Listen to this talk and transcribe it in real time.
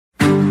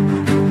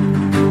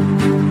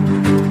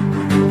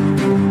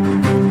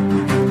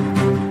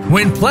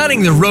When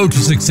planning the road to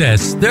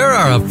success, there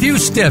are a few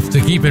steps to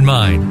keep in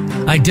mind.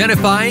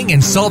 Identifying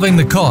and solving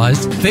the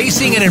cause,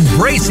 facing and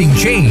embracing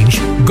change,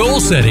 goal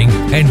setting,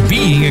 and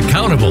being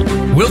accountable.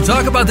 We'll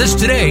talk about this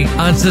today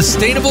on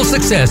Sustainable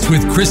Success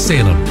with Chris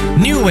Salem.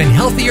 New and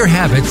healthier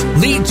habits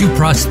lead to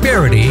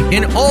prosperity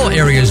in all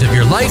areas of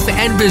your life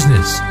and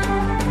business.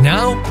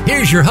 Now,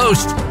 here's your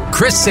host,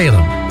 Chris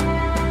Salem.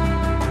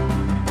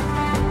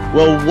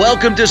 Well,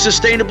 welcome to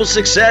Sustainable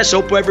Success.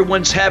 Hope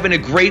everyone's having a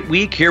great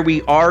week. Here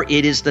we are.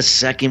 It is the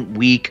second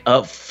week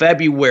of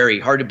February.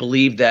 Hard to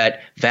believe that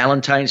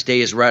Valentine's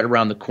Day is right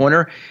around the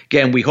corner.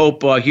 Again, we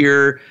hope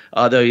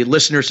the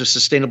listeners of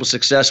Sustainable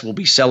Success will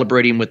be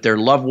celebrating with their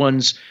loved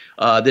ones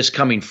this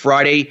coming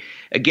Friday.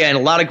 Again, a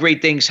lot of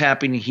great things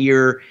happening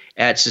here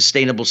at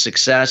Sustainable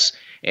Success.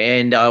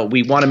 And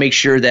we want to make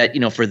sure that,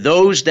 for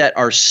those that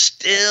are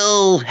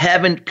still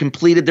haven't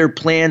completed their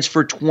plans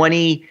for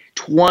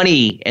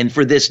 2020 and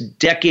for this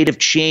decade of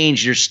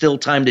change, there's still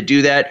time to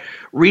do that.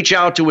 Reach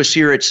out to us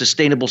here at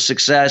Sustainable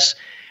Success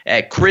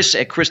at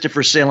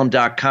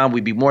Chris@ChristopherSalem.com.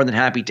 We'd be more than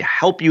happy to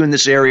help you in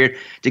this area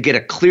to get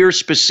a clear,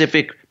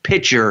 specific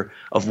picture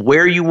of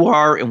where you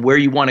are and where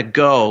you want to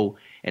go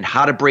and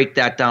how to break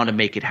that down to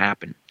make it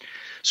happen.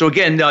 So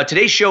again,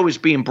 today's show is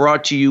being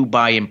brought to you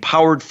by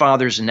Empowered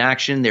Fathers in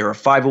Action. They're a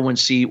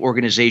 501c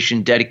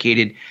organization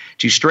dedicated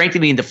to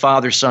strengthening the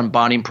father-son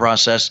bonding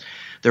process.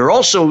 They're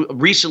also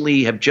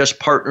recently have just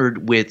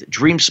partnered with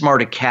Dream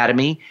Smart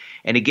Academy.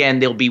 And again,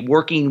 they'll be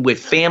working with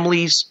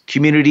families,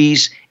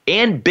 communities,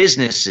 and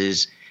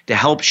businesses to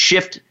help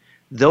shift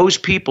those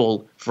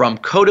people from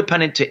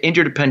codependent to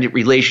interdependent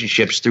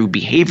relationships through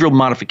behavioral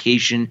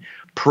modification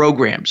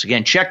programs.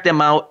 Again, check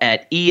them out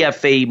at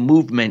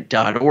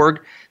efamovement.org.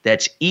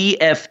 That's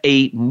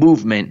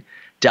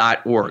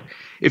efamovement.org.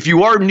 If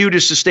you are new to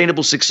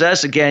Sustainable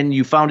Success, again,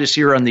 you found us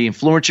here on the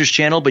Influencers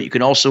channel, but you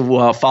can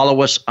also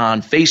follow us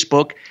on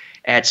Facebook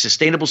at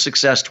Sustainable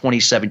Success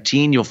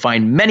 2017. You'll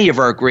find many of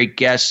our great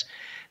guests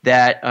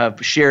that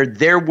shared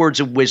their words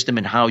of wisdom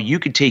and how you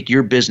can take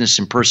your business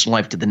and personal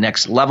life to the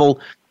next level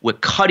with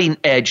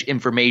cutting-edge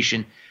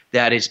information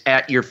that is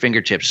at your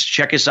fingertips.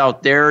 Check us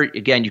out there.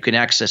 Again, you can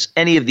access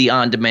any of the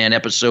on-demand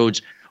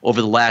episodes over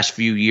the last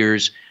few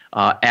years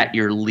at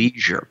your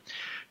leisure.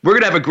 We're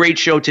going to have a great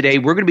show today.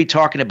 We're going to be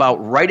talking about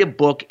write a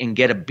book and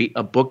get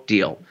a book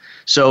deal.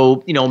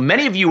 So,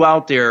 many of you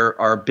out there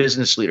are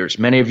business leaders.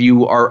 Many of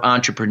you are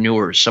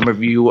entrepreneurs. Some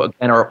of you,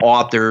 again, are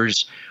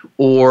authors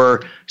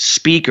or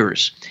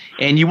speakers.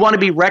 And you want to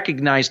be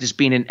recognized as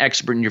being an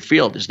expert in your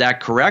field. Is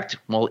that correct?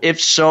 Well, if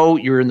so,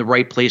 you're in the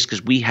right place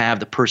because we have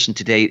the person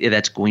today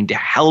that's going to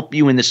help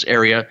you in this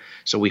area.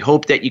 So we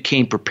hope that you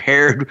came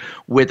prepared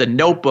with a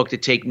notebook to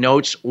take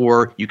notes,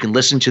 or you can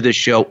listen to this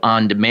show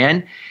on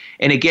demand.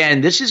 And again,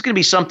 this is going to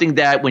be something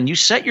that when you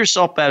set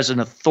yourself as an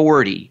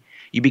authority,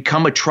 you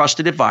become a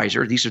trusted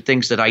advisor. These are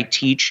things that I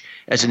teach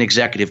as an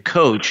executive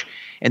coach.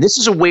 And this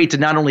is a way to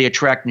not only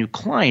attract new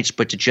clients,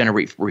 but to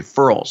generate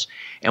referrals.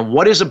 And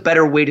what is a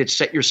better way to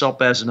set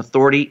yourself as an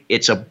authority?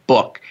 It's a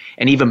book.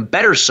 And even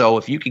better so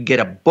if you could get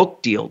a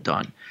book deal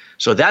done.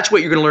 So that's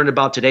what you're going to learn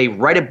about today.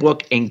 Write a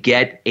book and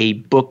get a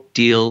book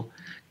deal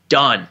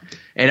done.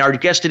 And our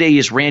guest today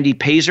is Randy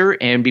Peyser.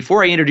 And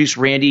before I introduce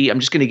Randy, I'm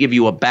just going to give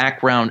you a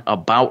background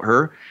about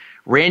her.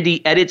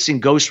 Randy edits and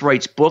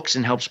ghostwrites books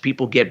and helps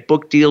people get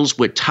book deals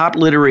with top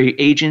literary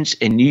agents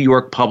and New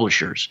York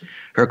publishers.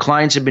 Her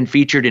clients have been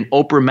featured in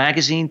Oprah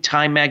Magazine,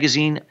 Time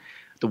Magazine,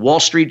 The Wall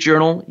Street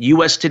Journal,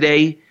 US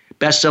Today,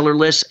 bestseller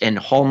lists, and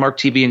Hallmark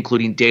TV,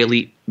 including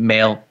Daily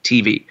Mail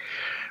TV.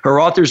 Her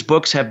author's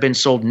books have been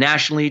sold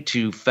nationally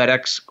to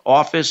FedEx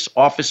Office,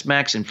 Office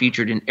Max, and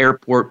featured in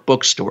airport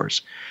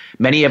bookstores.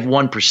 Many have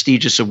won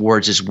prestigious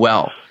awards as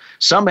well.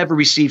 Some have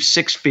received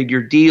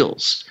six-figure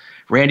deals.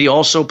 Randy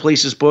also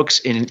places books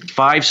in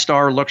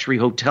five-star luxury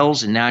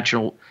hotels and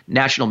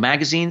national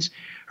magazines.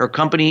 Her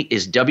company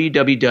is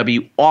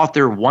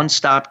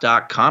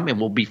www.authoroneStop.com, and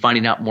we'll be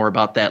finding out more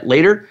about that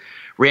later.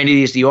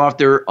 Randy is the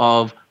author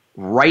of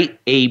Write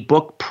a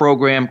Book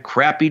Program,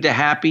 Crappy to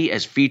Happy,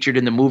 as featured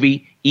in the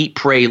movie Eat,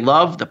 Pray,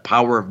 Love, The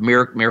Power of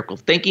Miracle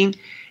Thinking.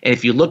 And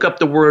if you look up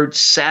the word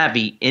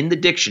savvy in the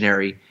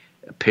dictionary,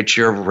 a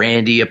picture of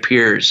Randy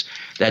appears.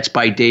 That's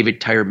by David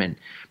Tyerman,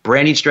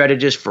 branding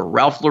strategist for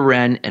Ralph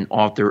Lauren and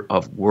author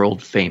of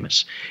World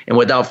Famous. And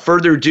without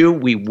further ado,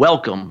 we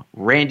welcome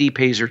Randy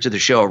Peyser to the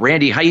show.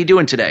 Randy, how you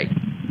doing today?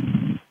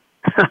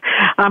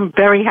 I'm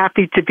very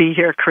happy to be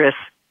here, Chris.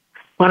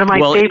 One of my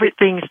favorite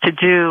things to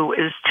do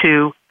is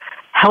to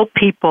help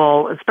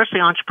people, especially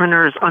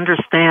entrepreneurs,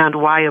 understand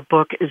why a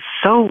book is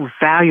so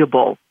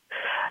valuable.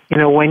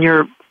 When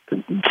you're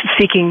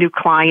seeking new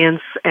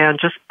clients and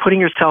just putting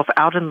yourself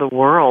out in the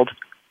world.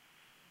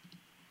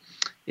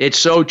 It's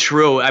so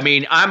true. I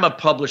mean, I'm a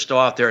published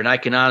author, and I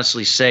can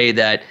honestly say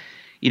that,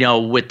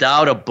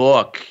 without a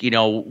book,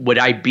 would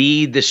I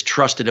be this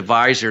trusted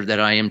advisor that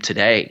I am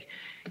today?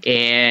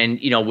 And,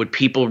 would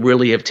people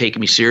really have taken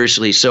me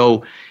seriously?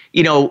 So,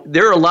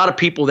 there are a lot of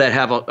people that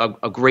have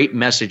a great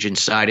message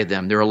inside of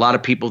them. There are a lot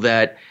of people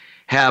that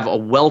have a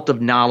wealth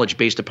of knowledge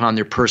based upon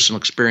their personal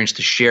experience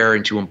to share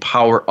and to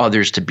empower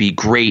others to be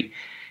great,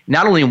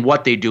 not only in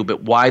what they do,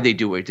 but why they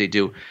do what they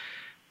do.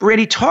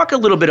 Brandy, talk a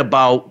little bit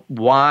about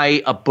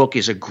why a book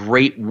is a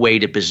great way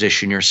to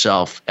position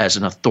yourself as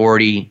an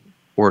authority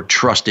or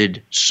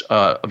trusted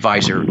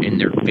advisor in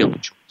their field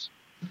of choice.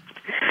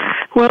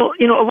 Well,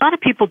 a lot of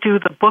people do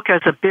the book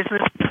as a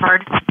business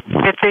card,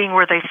 a thing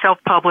where they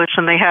self-publish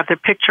and they have their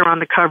picture on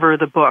the cover of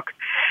the book.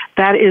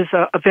 That is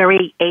a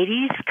very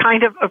 80s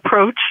kind of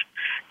approach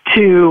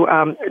to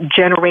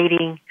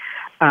generating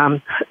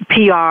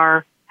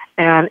PR,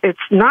 and it's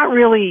not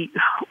really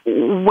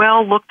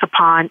well looked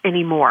upon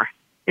anymore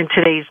in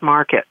today's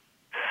market.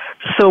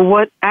 So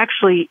what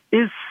actually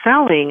is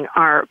selling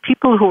are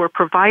people who are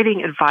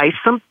providing advice,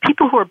 some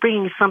people who are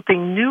bringing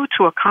something new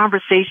to a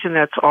conversation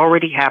that's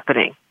already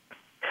happening.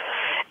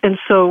 And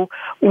so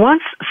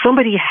once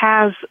somebody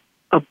has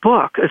a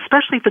book,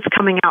 especially if it's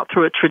coming out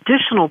through a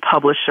traditional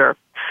publisher,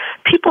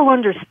 people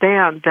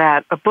understand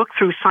that a book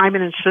through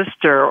Simon &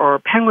 Schuster or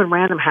Penguin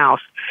Random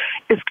House,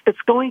 it's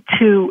been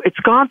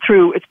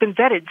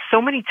vetted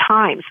so many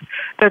times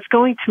that's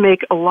going to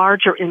make a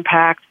larger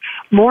impact.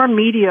 More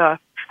media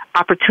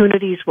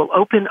opportunities will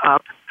open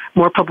up,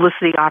 more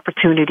publicity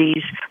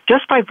opportunities,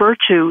 just by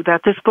virtue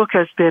that this book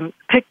has been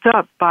picked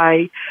up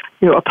by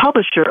a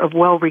publisher of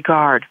well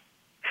regard.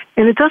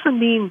 And it doesn't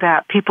mean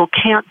that people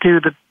can't do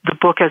the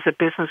book as a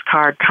business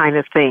card kind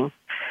of thing,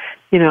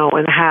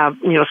 and have,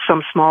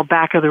 some small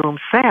back of the room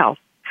sale.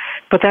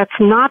 But that's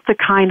not the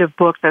kind of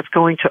book that's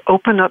going to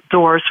open up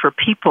doors for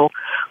people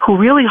who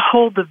really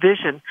hold the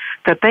vision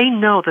that they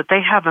know that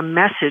they have a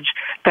message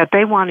that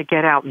they want to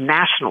get out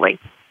nationally.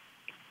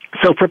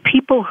 So for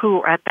people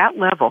who are at that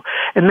level,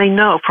 and they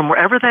know from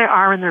wherever they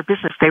are in their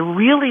business, they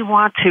really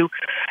want to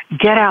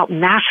get out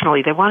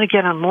nationally. They want to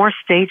get on more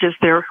stages.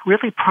 They're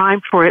really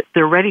primed for it.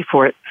 They're ready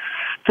for it.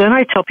 Then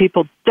I tell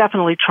people,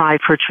 definitely try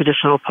for a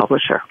traditional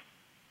publisher.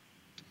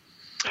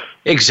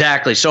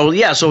 Exactly. So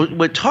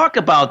we'll talk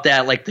about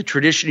that, like the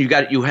tradition.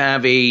 You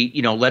have a,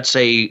 let's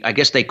say, I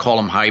guess they call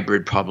them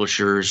hybrid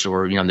publishers,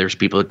 or, there's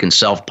people that can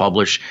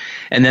self-publish.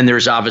 And then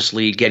there's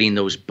obviously getting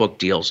those book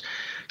deals.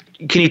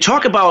 Can you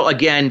talk about,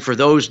 again, for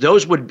those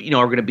would,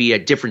 are going to be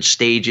at different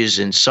stages,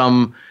 and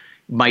some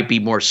might be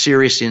more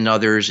serious than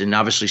others, and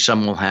obviously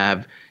some will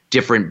have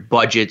different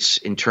budgets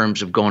in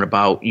terms of going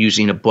about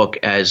using a book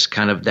as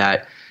kind of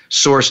that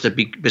source to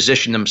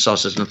position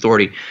themselves as an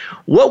authority.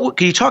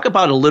 Can you talk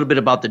about a little bit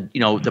about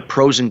the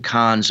pros and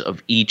cons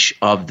of each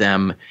of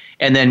them,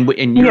 and then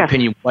in your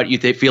opinion, what you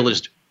feel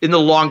is in the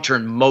long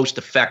term most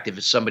effective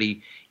if somebody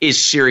is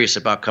serious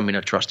about becoming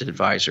a trusted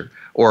advisor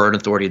or an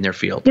authority in their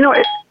field?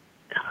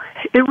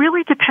 It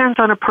really depends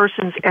on a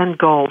person's end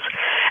goals.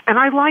 And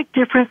I like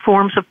different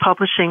forms of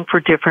publishing for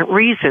different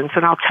reasons.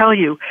 And I'll tell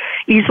you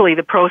easily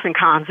the pros and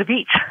cons of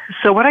each.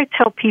 So what I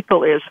tell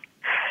people is,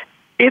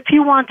 if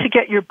you want to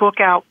get your book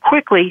out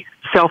quickly,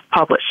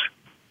 self-publish.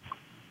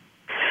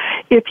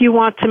 If you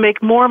want to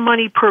make more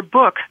money per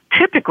book,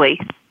 typically,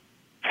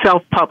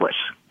 self-publish.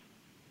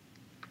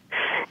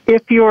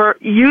 If you're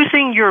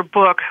using your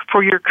book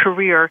for your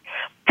career,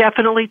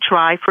 definitely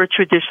try for a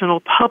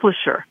traditional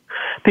publisher,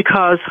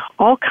 because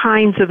all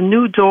kinds of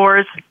new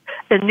doors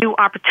and new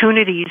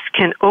opportunities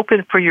can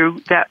open for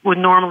you that would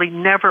normally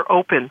never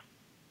open.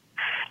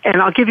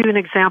 And I'll give you an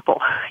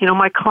example.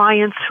 My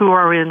clients who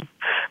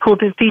have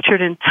been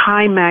featured in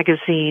Time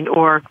magazine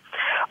or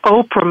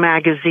Oprah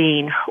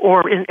magazine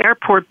or in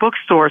airport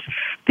bookstores,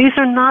 these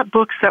are not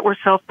books that were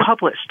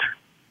self-published.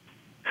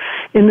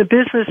 In the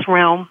business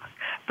realm,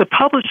 the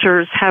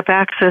publishers have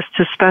access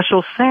to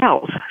special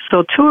sales.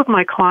 So 2 of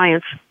my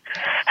clients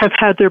have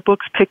had their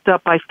books picked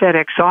up by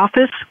FedEx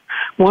Office.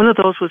 One of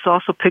those was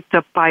also picked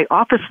up by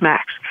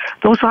OfficeMax.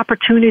 Those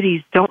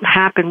opportunities don't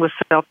happen with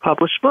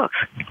self-published books.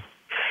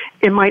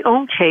 In my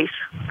own case,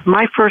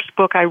 my first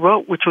book I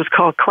wrote, which was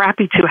called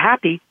Crappy Too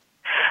Happy,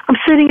 I'm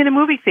sitting in a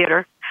movie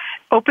theater,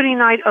 opening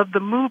night of the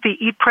movie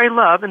Eat, Pray,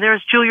 Love, and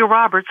there's Julia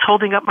Roberts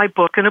holding up my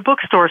book in a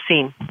bookstore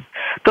scene.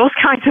 Those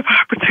kinds of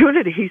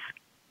opportunities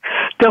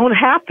don't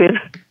happen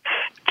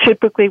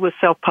typically with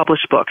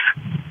self-published books.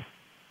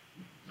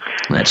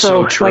 That's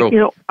so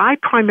true. I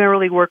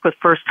primarily work with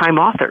first-time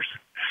authors.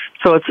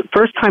 So it's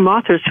first-time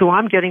authors who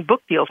I'm getting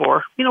book deals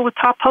for, with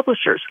top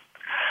publishers.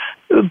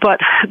 But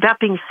that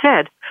being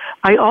said,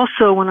 I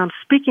also, when I'm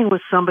speaking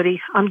with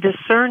somebody, I'm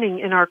discerning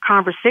in our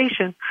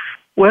conversation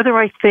whether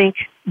I think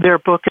their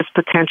book is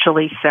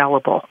potentially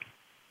sellable.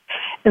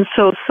 And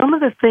so some of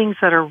the things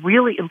that are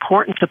really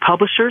important to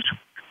publishers,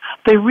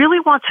 they really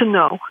want to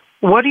know,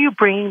 what are you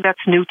bringing that's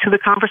new to the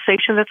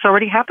conversation that's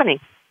already happening?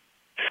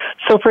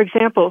 So, for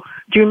example,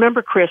 do you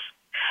remember, Chris,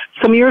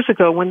 some years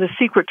ago when The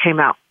Secret came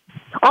out,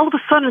 all of a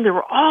sudden there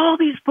were all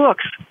these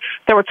books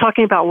that were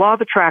talking about law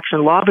of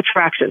attraction.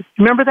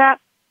 Remember that?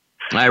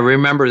 I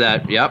remember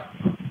that, yep.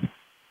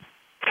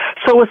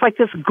 So it was like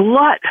this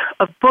glut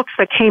of books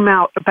that came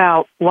out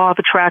about law of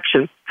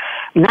attraction.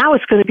 Now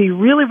it's going to be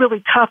really,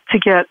 really tough to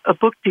get a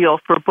book deal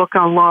for a book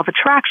on law of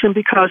attraction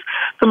because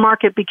the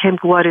market became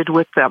glutted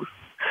with them.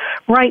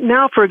 Right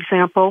now, for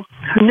example,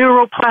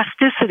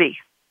 neuroplasticity.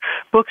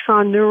 Books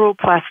on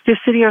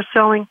neuroplasticity are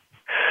selling.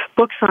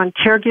 Books on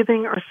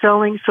caregiving are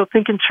selling. So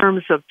think in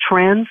terms of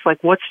trends,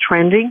 like what's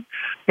trending.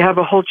 You have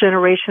a whole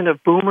generation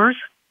of boomers.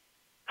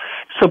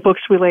 So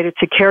books related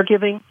to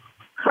caregiving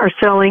are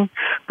selling.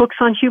 Books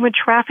on human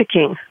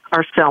trafficking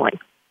are selling.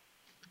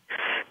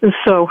 And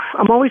so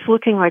I'm always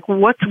looking like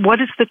what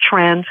is the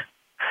trend?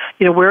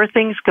 You know, where are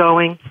things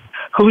going?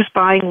 Who's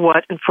buying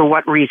what and for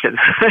what reason?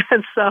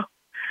 And so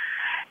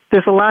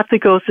there's a lot that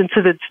goes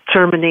into the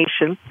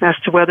determination as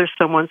to whether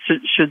someone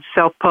should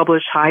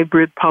self-publish,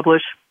 hybrid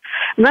publish.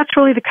 And that's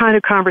really the kind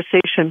of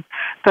conversation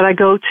that I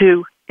go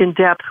to in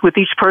depth with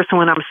each person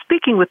when I'm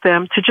speaking with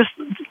them to just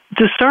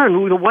discern,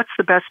 you know, what's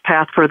the best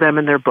path for them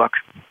in their book.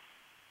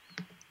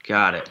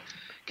 Got it.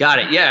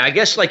 Yeah, I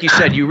guess like you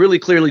said, you really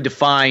clearly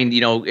defined,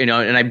 you know, and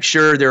I'm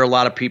sure there are a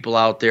lot of people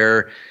out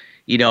there,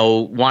 you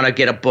know, want to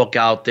get a book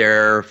out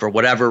there for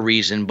whatever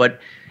reason. But,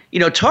 you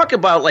know, talk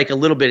about like a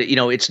little bit, you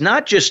know, it's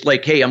not just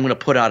like, hey, I'm going to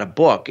put out a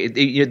book.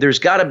 There's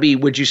got to be,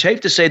 would you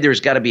safe to say there's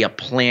got to be a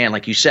plan?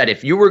 Like you said,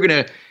 if you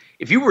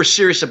were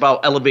serious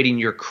about elevating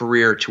your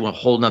career to a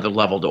whole nother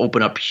level, to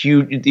open up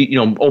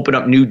open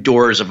up new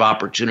doors of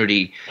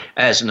opportunity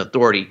as an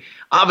authority,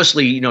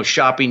 obviously, you know,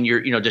 shopping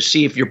to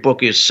see if your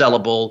book is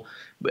sellable,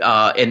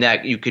 and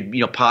that you could, you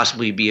know,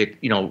 possibly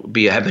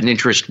have an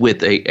interest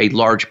with a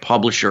large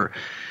publisher.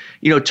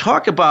 You know,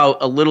 talk about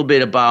a little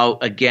bit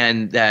about,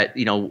 again, that,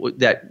 you know,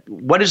 that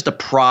what is the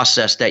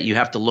process that you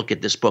have to look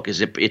at this book?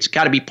 It's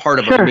got to be part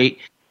of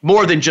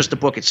more than just the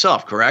book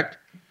itself, correct?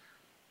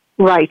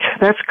 Right,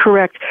 that's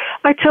correct.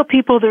 I tell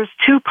people there's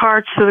two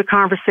parts to the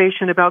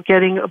conversation about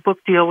getting a book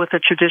deal with a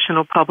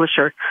traditional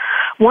publisher.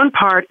 One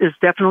part is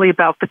definitely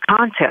about the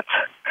content,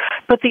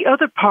 but the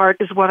other part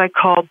is what I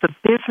call the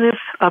business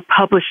of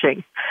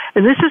publishing.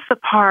 And this is the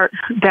part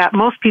that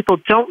most people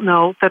don't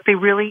know that they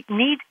really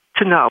need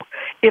to know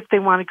if they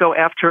want to go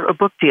after a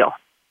book deal,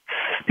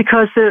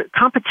 because the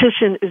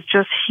competition is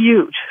just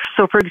huge.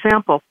 So, for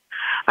example,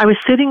 I was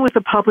sitting with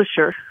a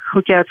publisher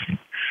who gets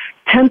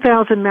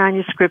 10,000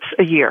 manuscripts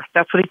a year.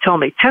 That's what he told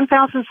me.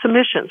 10,000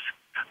 submissions.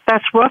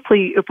 That's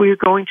roughly, if we were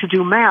going to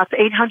do math,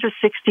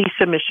 860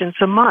 submissions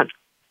a month.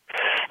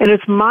 And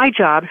it's my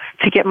job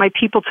to get my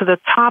people to the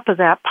top of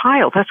that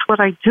pile. That's what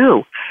I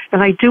do.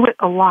 And I do it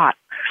a lot.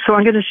 So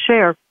I'm going to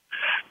share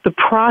the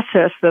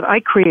process that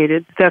I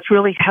created that's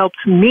really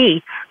helped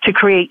me to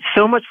create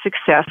so much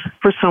success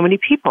for so many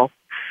people.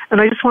 And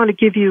I just want to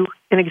give you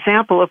an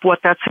example of what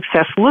that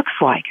success looks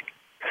like.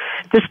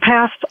 This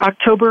past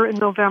October and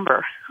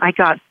November, I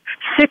got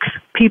 6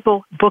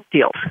 people book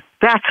deals.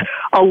 That's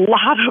a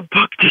lot of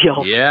book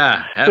deals.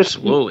 Yeah,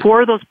 absolutely.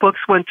 4 of those books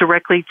went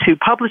directly to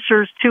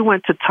publishers, 2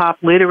 went to top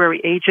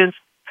literary agents.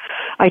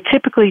 I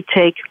typically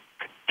take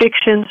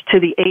fictions to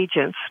the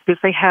agents because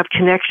they have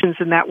connections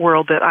in that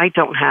world that I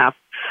don't have,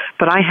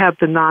 but I have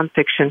the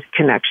nonfiction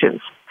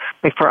connections,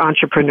 like for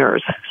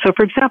entrepreneurs. So,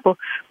 for example,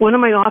 one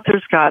of my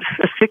authors got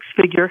a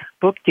 6-figure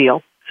book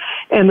deal,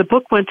 and the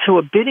book went to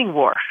a bidding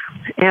war,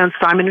 and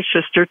Simon &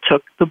 Schuster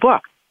took the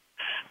book.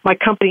 My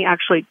company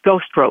actually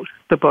ghost wrote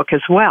the book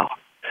as well.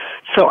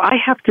 So I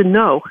have to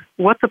know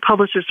what the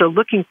publishers are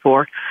looking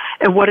for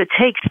and what it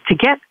takes to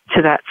get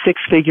to that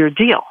 6-figure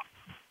deal.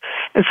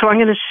 And so I'm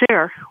going to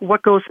share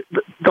what goes,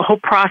 the whole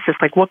process,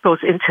 like what goes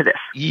into this.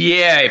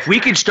 Yeah, if we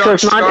can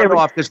start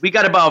off, because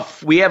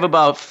we have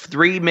about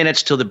 3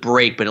 minutes till the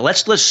break, but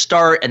let's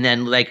start, and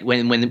then like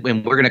when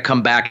we're going to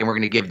come back and we're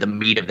going to give the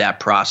meat of that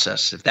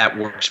process, if that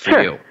works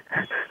for you.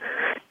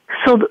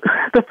 So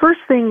the first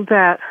thing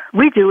that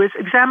we do is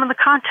examine the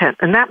content,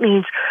 and that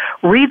means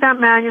read that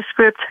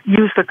manuscript,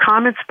 use the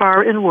comments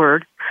bar in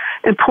Word,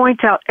 and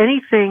point out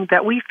anything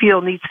that we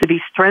feel needs to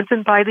be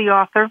strengthened by the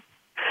author,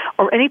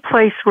 or any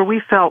place where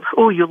we felt,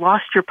 oh, you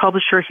lost your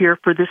publisher here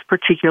for this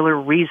particular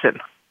reason.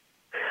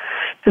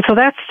 And so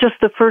that's just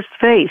the first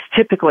phase,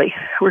 typically.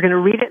 We're going to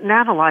read it and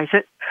analyze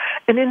it.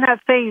 And in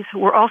that phase,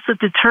 we're also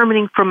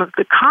determining from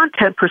the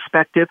content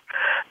perspective,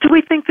 do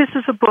we think this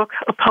is a book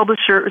a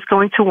publisher is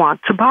going to want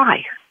to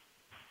buy?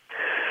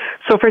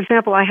 So, for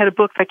example, I had a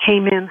book that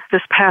came in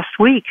this past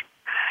week,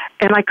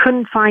 and I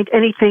couldn't find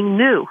anything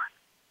new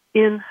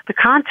in the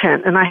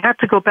content. And I had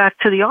to go back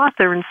to the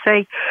author and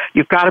say,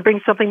 you've got to bring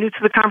something new to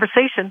the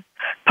conversation.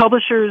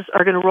 Publishers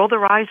are going to roll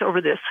their eyes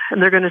over this,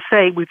 and they're going to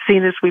say, we've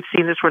seen this,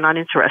 we're not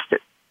interested.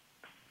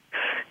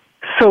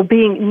 So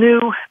being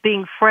new,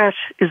 being fresh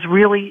is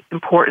really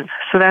important.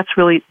 So that's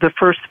really the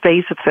first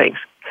phase of things.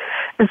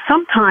 And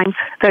sometimes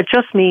that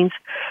just means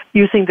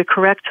using the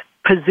correct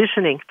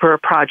positioning for a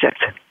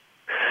project.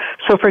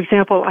 So, for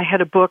example, I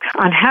had a book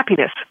on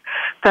happiness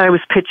that I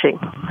was pitching,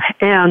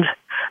 and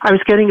I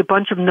was getting a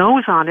bunch of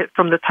no's on it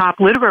from the top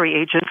literary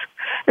agents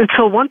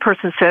until one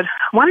person said,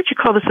 why don't you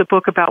call this a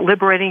book about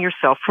liberating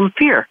yourself from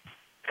fear?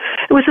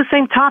 It was the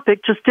same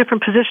topic, just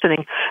different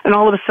positioning, and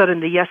all of a sudden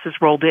the yeses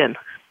rolled in.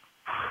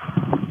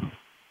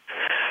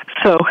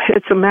 So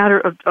it's a matter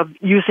of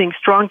using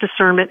strong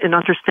discernment and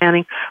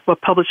understanding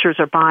what publishers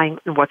are buying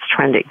and what's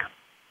trending.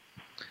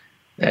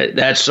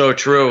 That's so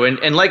true.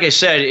 And like I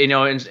said,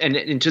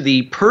 and to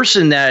the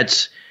person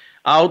that's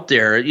out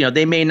there,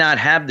 they may not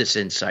have this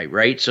insight,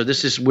 right? So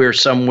this is where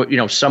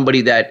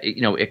somebody that,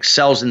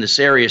 excels in this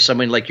area,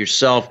 somebody like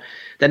yourself,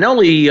 that not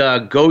only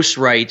ghost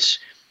writes,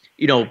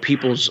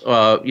 people's,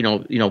 their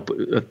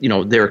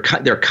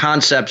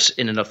concepts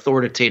in an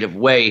authoritative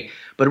way,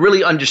 but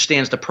really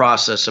understands the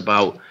process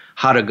about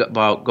how to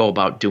go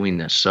about doing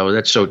this. So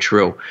that's so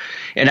true.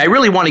 And I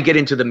really want to get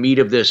into the meat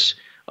of this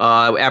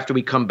after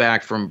we come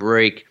back from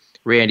break,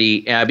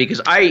 Randy, because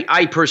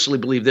I personally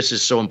believe this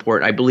is so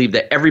important. I believe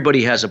that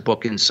everybody has a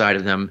book inside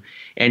of them,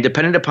 and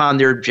depending upon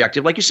their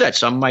objective, like you said,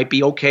 some might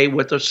be okay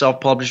with a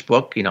self-published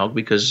book,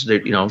 because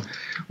they're,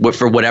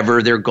 for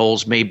whatever their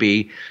goals may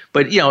be.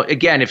 But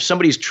again, if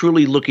somebody's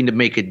truly looking to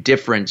make a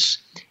difference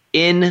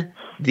in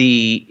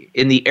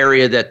the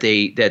area that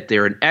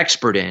they're an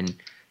expert in,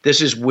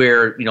 this is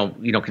where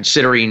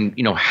considering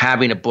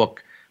having a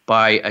book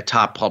by a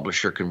top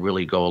publisher can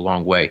really go a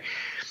long way.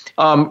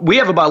 We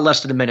have about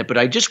less than a minute, but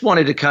I just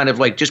wanted to kind of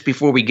just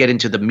before we get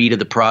into the meat of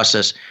the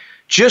process,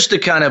 just to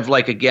kind of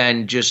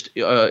again, just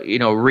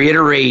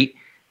reiterate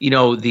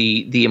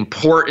the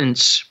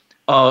importance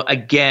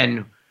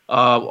again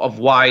of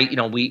why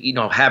we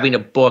having a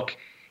book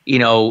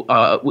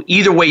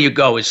either way you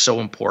go is so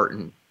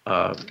important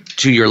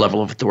to your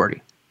level of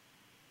authority.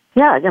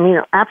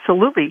 Yeah,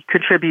 absolutely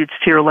contributes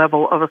to your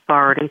level of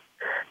authority.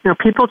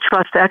 People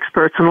trust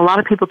experts, and a lot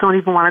of people don't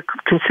even want to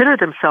consider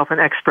themselves an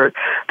expert.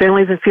 They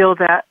don't even feel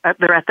that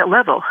they're at that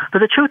level. But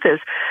the truth is,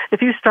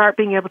 if you start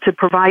being able to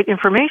provide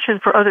information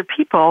for other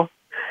people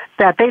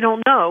that they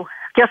don't know,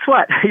 guess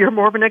what? You're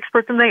more of an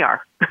expert than they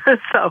are.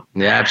 So,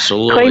 yeah,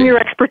 absolutely. Claim your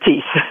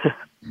expertise.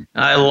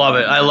 I love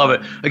it. I love it.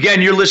 Again,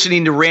 you're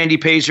listening to Randy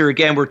Peyser.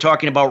 Again, we're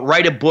talking about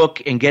write a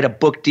book and get a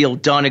book deal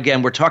done.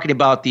 Again, we're talking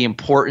about the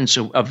importance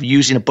of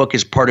using a book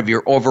as part of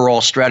your overall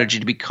strategy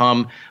to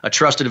become a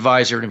trusted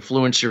advisor and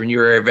influencer in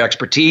your area of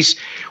expertise.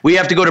 We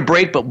have to go to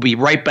break, but we'll be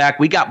right back.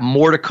 We got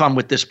more to come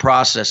with this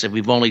process, and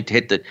we've only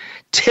hit the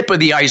tip of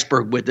the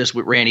iceberg with this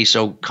with Randy.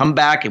 So come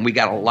back, and we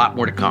got a lot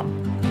more to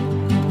come.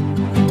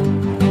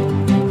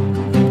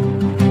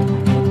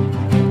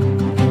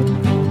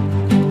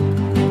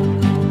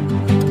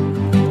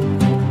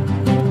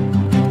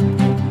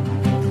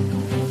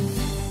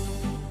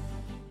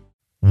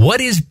 What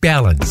is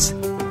balance?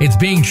 It's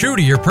being true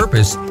to your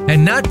purpose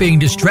and not being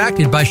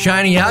distracted by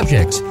shiny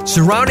objects,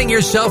 surrounding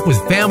yourself with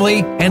family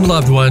and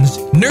loved ones,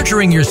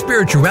 nurturing your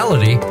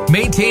spirituality,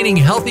 maintaining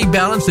healthy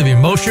balance of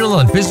emotional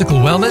and physical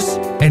wellness,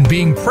 and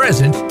being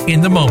present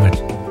in the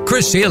moment.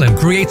 Chris Salem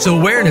creates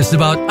awareness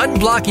about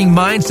unblocking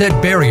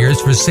mindset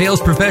barriers for sales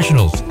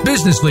professionals,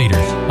 business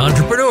leaders,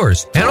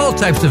 entrepreneurs, and all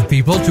types of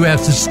people to have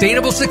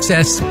sustainable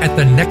success at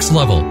the next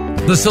level.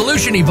 The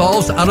solution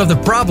evolves out of the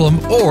problem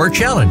or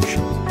challenge.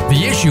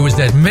 The issue is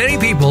that many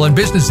people and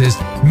businesses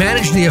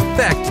manage the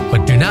effect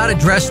but do not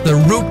address the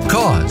root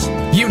cause.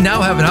 You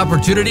now have an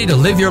opportunity to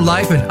live your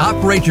life and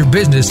operate your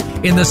business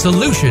in the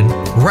solution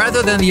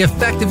rather than the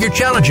effect of your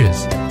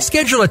challenges.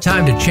 Schedule a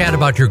time to chat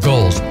about your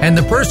goals and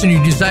the person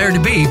you desire to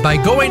be by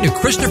going to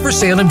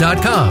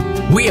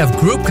ChristopherSalem.com. We have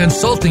group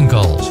consulting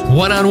calls,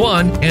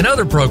 one-on-one, and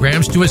other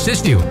programs to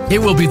assist you. It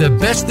will be the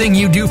best thing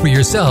you do for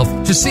yourself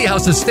to see how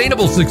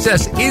sustainable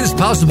success is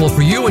possible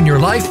for you in your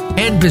life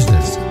and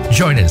business.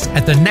 Join us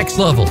at the next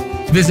level.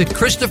 Visit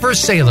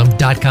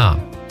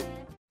ChristopherSalem.com.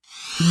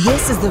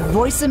 This is the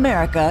Voice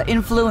America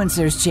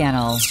Influencers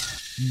Channel.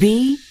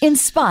 Be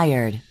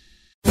inspired.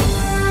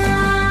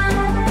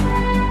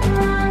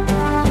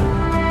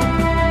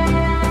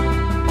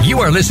 You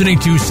are listening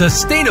to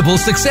Sustainable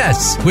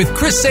Success with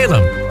Chris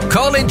Salem.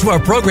 Call into our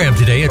program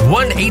today at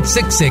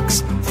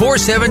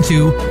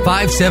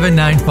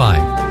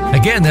 1-866-472-5795.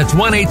 Again, that's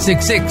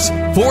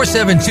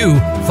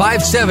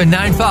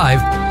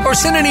 1-866-472-5795. Or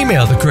send an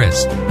email to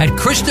Chris at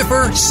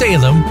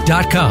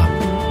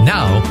ChristopherSalem.com.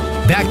 Now,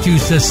 back to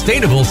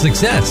Sustainable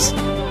Success.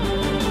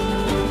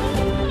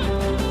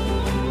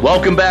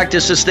 Welcome back to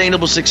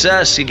Sustainable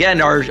Success. Again,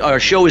 our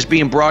show is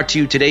being brought to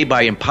you today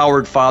by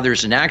Empowered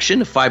Fathers in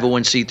Action, a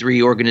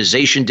 501c3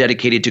 organization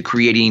dedicated to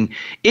creating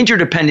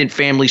interdependent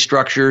family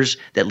structures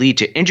that lead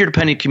to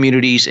interdependent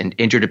communities and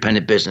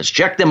interdependent business.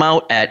 Check them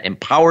out at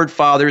Empowered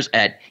Fathers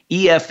at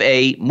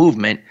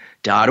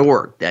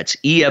EFAmovement.org. That's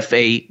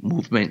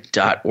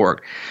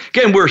EFAmovement.org.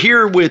 Again, we're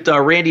here with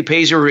Randy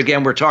Peyser.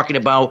 Again, we're talking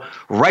about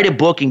write a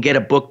book and get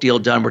a book deal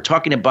done. We're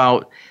talking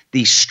about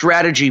the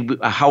strategy,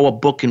 how a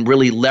book can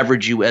really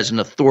leverage you as an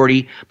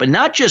authority, but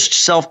not just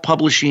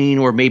self-publishing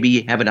or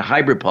maybe having a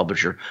hybrid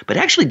publisher, but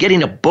actually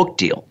getting a book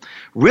deal,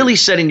 really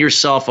setting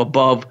yourself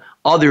above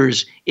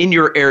others in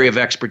your area of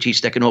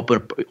expertise that can open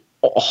up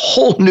a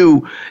whole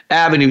new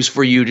avenues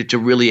for you to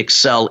really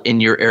excel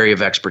in your area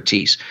of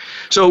expertise.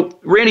 So,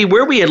 Randy,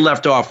 where we had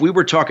left off, we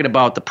were talking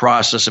about the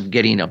process of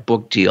getting a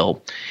book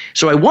deal.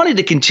 So I wanted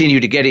to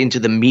continue to get into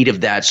the meat of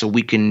that so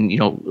we can,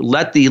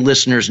 let the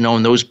listeners know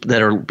and those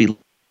that are be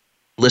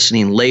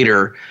listening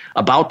later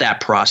about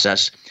that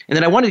process. And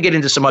then I wanted to get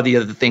into some of the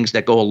other things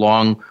that go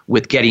along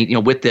with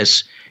getting, with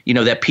this,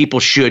 that people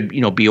should,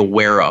 be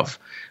aware of.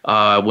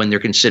 when they're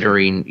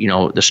considering,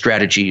 the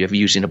strategy of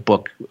using a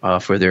book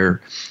for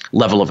their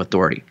level of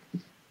authority.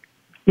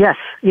 Yes,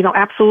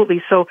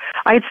 absolutely. So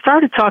I had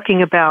started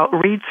talking about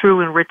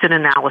read-through and written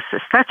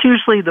analysis. That's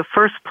usually the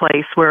first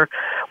place where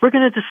we're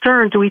going to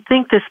discern, do we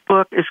think this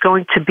book is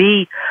going to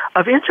be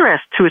of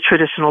interest to a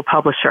traditional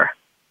publisher?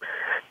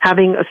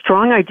 Having a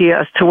strong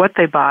idea as to what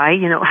they buy,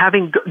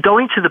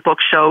 going to the book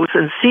shows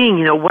and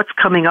seeing, what's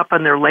coming up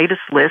on their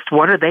latest list,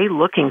 what are they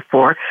looking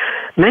for.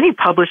 Many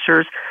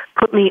publishers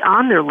put me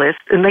on their list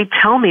and they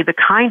tell me the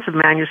kinds of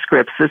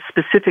manuscripts, the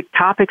specific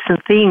topics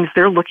and themes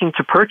they're looking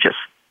to purchase.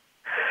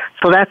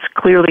 So that's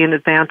clearly an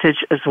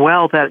advantage as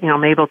well that,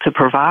 I'm able to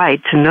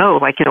provide to know,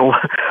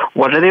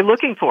 what are they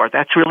looking for?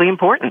 That's really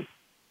important.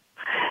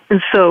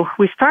 And so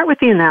we start with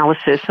the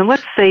analysis, and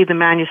let's say the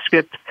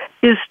manuscript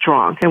is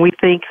strong, and we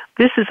think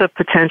this is of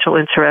potential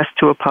interest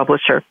to a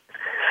publisher.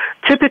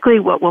 Typically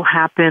what will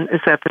happen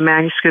is that the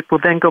manuscript will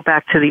then go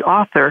back to the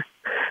author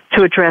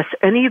to address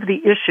any of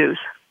the issues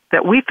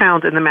that we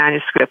found in the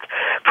manuscript.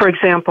 For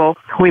example,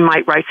 we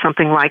might write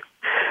something like,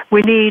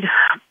 we need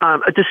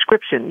a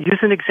description. Use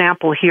an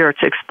example here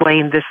to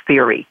explain this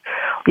theory.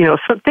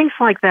 So things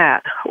like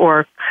that.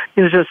 Or,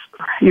 just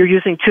you're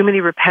using too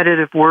many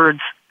repetitive words,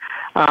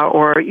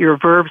 or your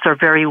verbs are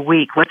very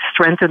weak. Let's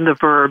strengthen the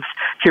verbs.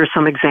 Here's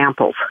some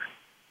examples.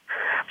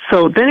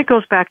 So then it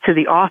goes back to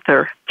the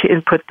author to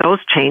input those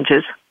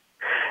changes,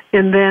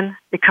 and then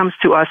it comes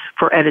to us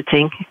for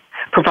editing,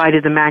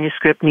 provided the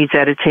manuscript needs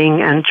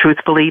editing, and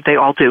truthfully, they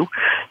all do.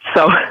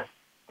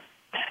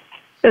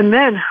 And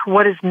then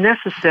what is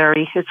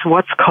necessary is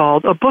what's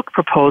called a book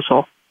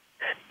proposal.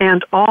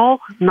 And all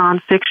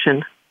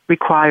nonfiction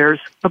requires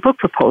a book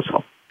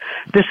proposal.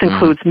 This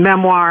includes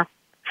memoir,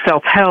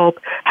 self-help,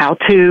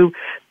 how-to,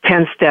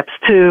 10 steps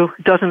to,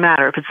 doesn't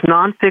matter. If it's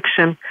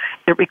nonfiction,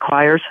 it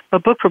requires a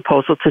book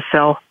proposal to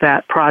sell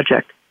that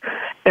project.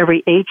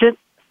 Every agent,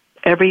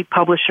 every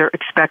publisher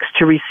expects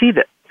to receive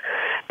it.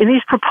 And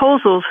these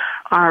proposals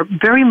are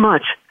very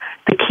much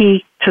the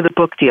key to the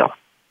book deal.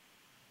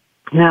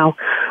 Now,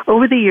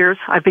 over the years,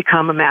 I've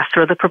become a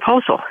master of the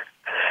proposal.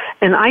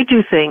 And I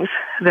do things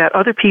that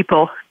other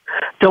people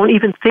don't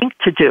even think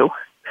to do,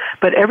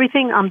 but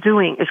everything I'm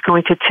doing is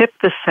going to tip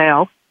the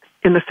sale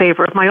in the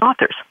favor of my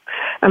authors.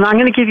 And I'm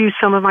going to give you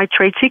some of my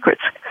trade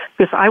secrets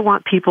because I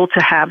want people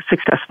to have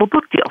successful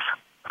book deals.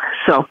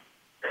 So,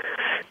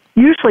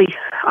 usually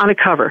on a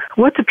cover,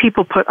 what do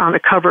people put on the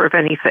cover of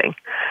anything?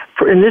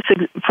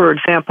 For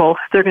example,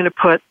 they're going to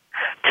put,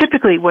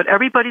 typically what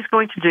everybody's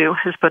going to do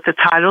is put the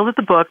title of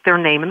the book, their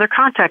name, and their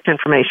contact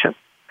information.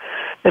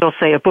 It'll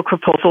say a book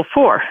proposal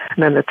for,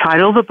 and then the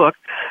title of the book,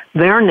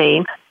 their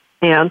name,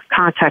 and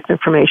contact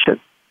information.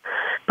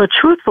 But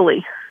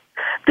truthfully,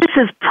 this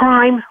is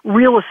prime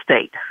real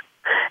estate.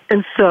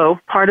 And so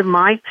part of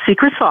my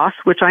secret sauce,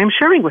 which I am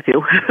sharing with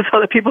you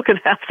so that people can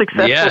have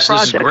successful projects.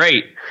 Yes, this is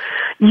great.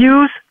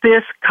 Use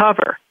this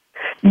cover.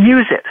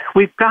 Use it.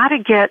 We've got to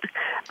get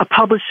a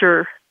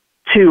publisher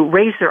to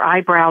raise their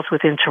eyebrows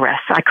with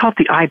interest. I call it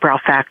the eyebrow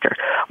factor.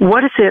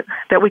 What is it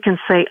that we can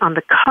say on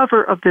the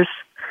cover of this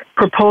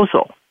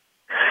proposal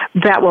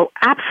that will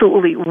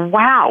absolutely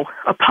wow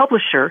a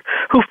publisher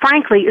who,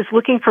 frankly, is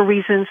looking for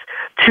reasons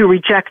to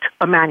reject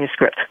a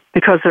manuscript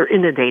because they're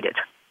inundated?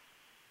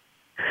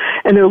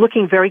 And they're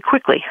looking very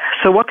quickly.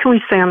 So what can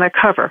we say on that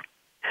cover?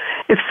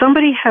 If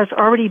somebody has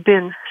already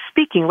been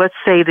speaking, let's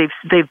say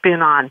they've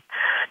been on,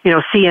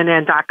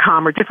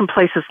 CNN.com or different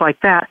places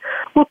like that,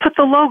 we'll put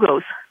the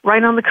logos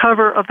right on the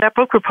cover of that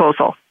book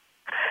proposal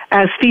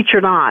as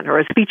featured on or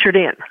as featured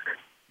in,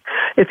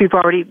 if you've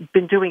already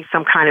been doing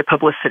some kind of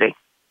publicity.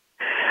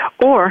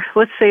 Or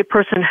let's say a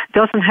person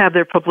doesn't have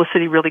their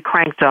publicity really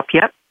cranked up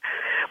yet.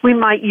 We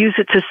might use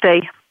it to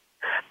say,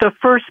 the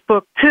first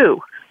book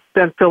to,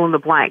 then fill in the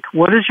blank.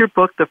 What is your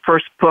book, the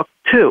first book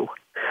to?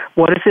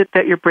 What is it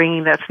that you're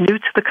bringing that's new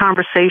to the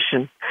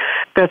conversation,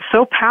 that's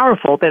so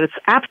powerful that it's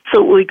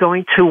absolutely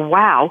going to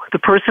wow the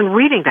person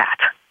reading that?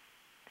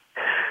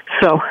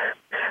 So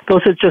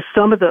those are just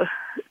some of the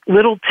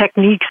little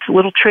techniques,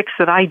 little tricks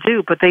that I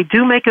do, but they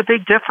do make a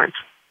big difference.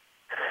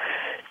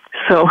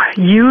 So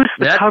use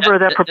the cover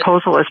of that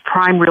proposal as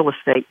prime real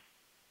estate.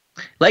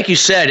 Like you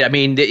said, I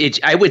mean,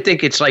 I would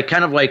think it's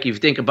kind of like you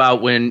think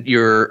about when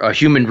you're a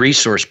human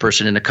resource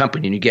person in a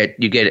company and you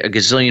get a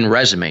gazillion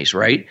resumes,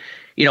 right?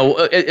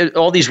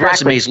 All these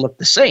resumes look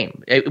the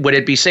same. Would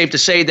it be safe to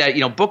say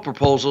that, book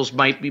proposals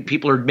might be,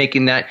 people are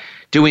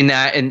doing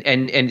that and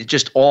it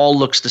just all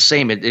looks the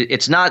same.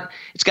 It's got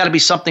to be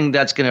something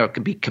that's going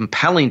to be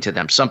compelling to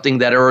them, something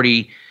that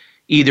already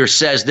either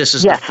says this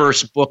is the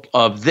first book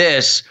of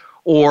this,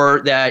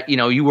 or that,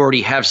 you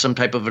already have some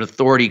type of an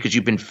authority because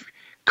you've been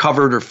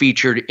covered or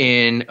featured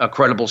in a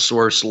credible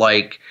source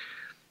like,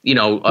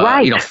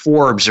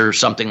 Forbes or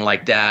something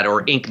like that,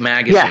 or Inc.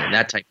 magazine,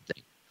 that type of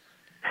thing.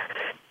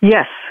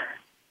 Yes.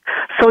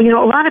 So,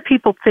 a lot of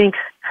people think,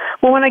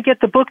 well, when I get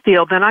the book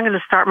deal, then I'm going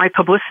to start my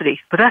publicity.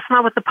 But that's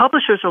not what the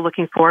publishers are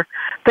looking for.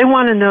 They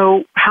want to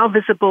know, how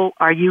visible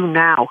are you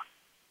now?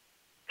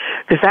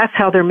 because that's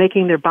how they're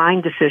making their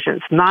buying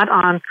decisions, not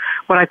on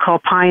what I call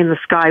pie in the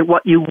sky,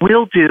 what you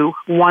will do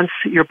once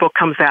your book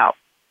comes out.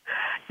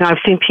 Now, I've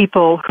seen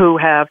people who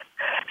have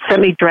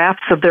sent me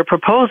drafts of their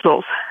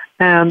proposals,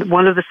 and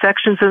one of the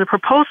sections in the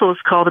proposal is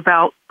called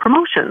about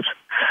promotions.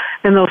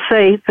 And they'll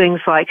say things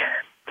like,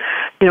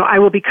 I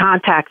will be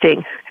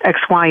contacting X,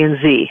 Y, and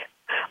Z.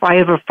 Or I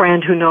have a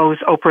friend who knows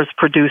Oprah's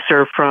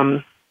producer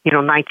from,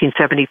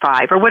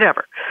 1975 or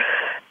whatever.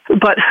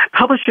 But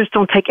publishers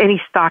don't take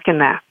any stock in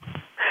that.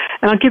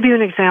 And I'll give you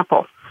an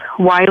example.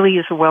 Wiley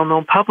is a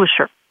well-known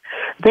publisher.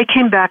 They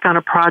came back on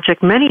a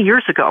project many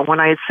years ago when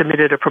I had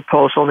submitted a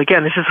proposal. And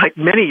again, this is like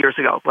many years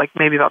ago, like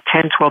maybe about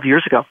 10, 12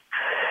 years ago.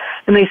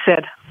 And they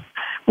said,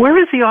 where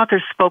has the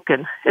author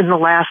spoken in the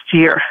last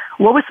year?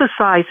 What was the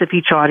size of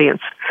each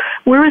audience?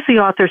 Where is the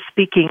author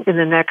speaking in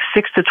the next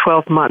 6 to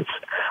 12 months?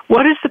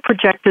 What is the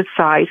projected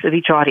size of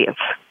each audience?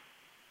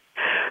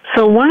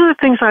 So one of the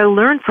things I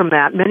learned from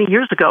that many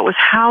years ago was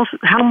how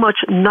much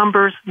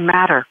numbers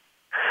matter.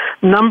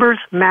 Numbers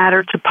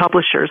matter to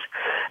publishers,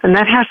 and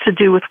that has to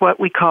do with what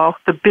we call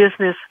the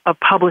business of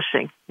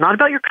publishing. Not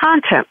about your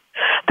content.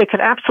 They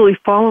could absolutely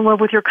fall in love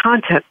with your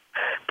content,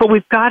 but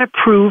we've got to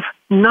prove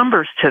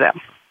numbers to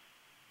them.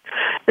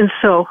 And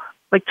so,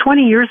 like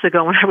 20 years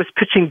ago when I was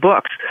pitching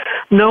books,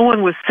 no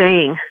one was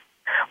saying,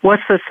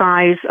 what's the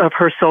size of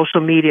her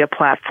social media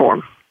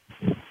platform?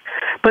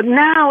 But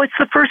now it's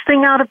the first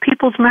thing out of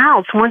people's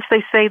mouths once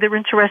they say they're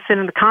interested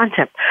in the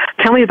content.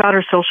 Tell me about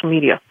her social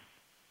media.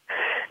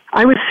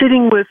 I was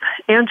sitting with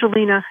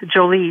Angelina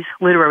Jolie's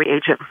literary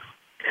agent.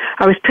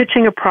 I was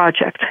pitching a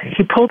project.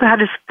 He pulled out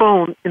his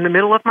phone in the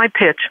middle of my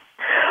pitch,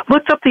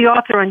 looked up the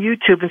author on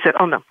YouTube and said,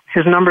 oh no,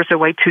 his numbers are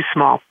way too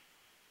small.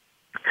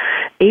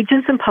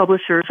 Agents and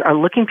publishers are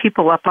looking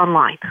people up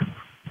online.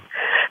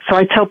 So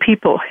I tell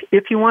people,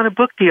 if you want a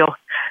book deal,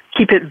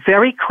 keep it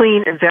very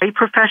clean and very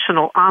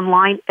professional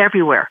online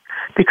everywhere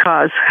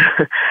because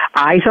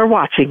eyes are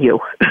watching you.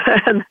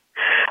 And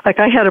like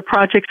I had a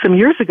project some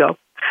years ago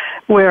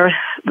where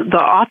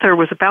the author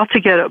was about to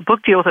get a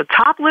book deal with a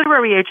top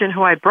literary agent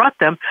who I brought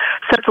them,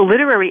 except the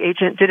literary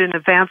agent did an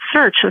advanced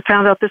search and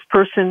found out this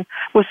person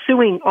was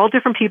suing all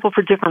different people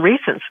for different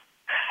reasons.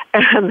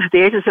 And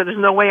the agent said, there's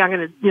no way I'm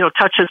going to,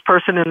 touch this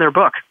person in their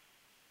book.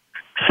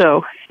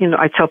 So,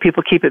 I tell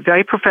people keep it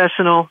very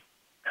professional,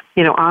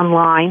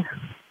 online.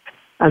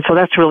 And so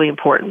that's really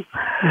important.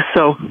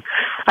 So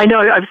I know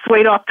I've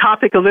swayed off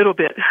topic a little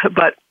bit,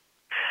 but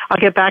I'll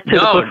get back to the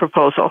book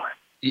proposal.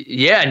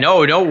 Yeah,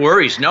 no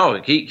worries.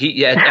 No,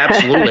 yeah,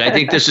 absolutely. I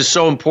think this is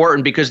so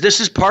important because this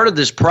is part of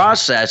this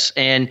process.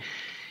 And,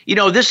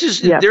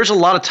 there's a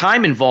lot of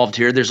time involved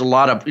here. There's a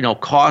lot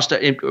of, cost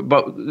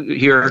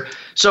here.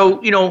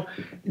 So,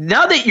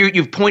 now that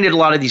you've pointed a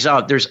lot of these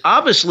out, there's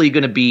obviously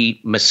going to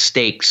be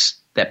mistakes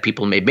that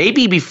people made.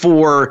 Maybe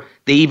before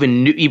they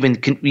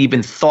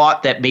even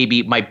thought that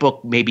maybe my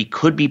book maybe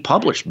could be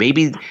published.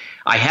 Maybe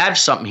I have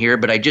something here,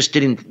 but I just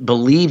didn't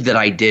believe that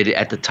I did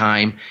at the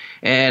time.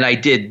 And I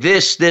did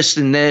this,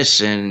 and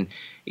this, and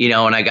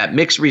and I got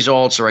mixed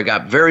results or I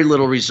got very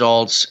little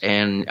results,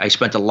 and I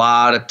spent a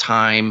lot of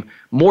time,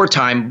 more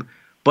time,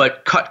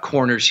 but cut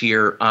corners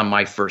here on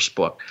my first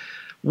book.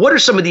 What are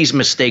some of these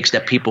mistakes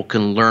that people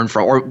can learn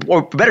from?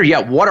 Or better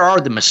yet, what are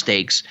the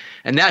mistakes?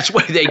 And that's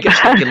what they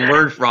can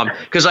learn from.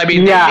 Because,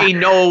 they may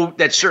know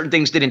that certain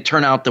things didn't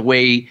turn out the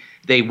way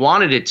they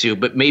wanted it to,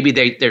 but maybe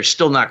they're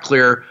still not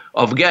clear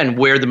of, again,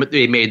 where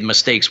they made the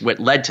mistakes, what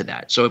led to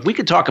that. So if we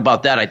could talk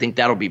about that, I think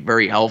that'll be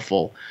very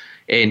helpful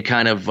in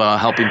kind of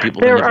helping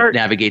people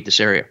navigate this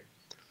area.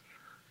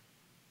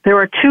 There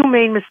are two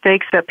main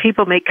mistakes that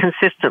people make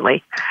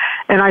consistently,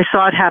 and I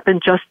saw it happen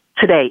just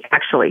today,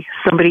 actually.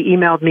 Somebody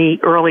emailed me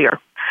earlier.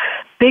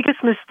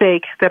 Biggest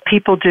mistake that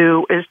people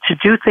do is to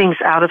do things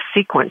out of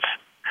sequence.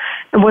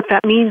 And what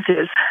that means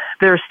is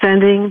they're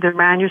sending their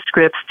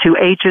manuscripts to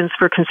agents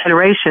for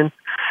consideration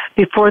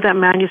before that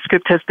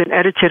manuscript has been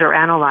edited or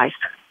analyzed.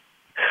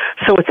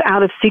 So it's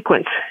out of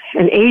sequence,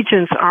 and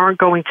agents aren't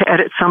going to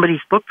edit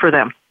somebody's book for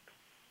them.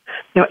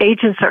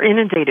 Agents are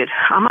inundated.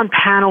 I'm on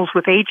panels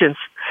with agents,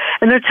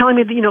 and they're telling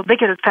me that, they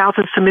get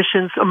 1,000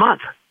 submissions a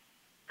month.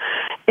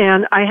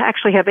 And I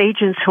actually have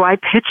agents who I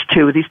pitch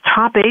to, these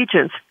top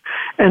agents,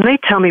 and they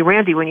tell me,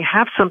 Randy, when you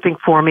have something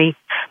for me,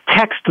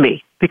 text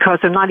me, because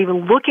they're not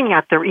even looking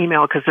at their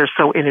email because they're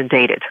so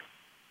inundated.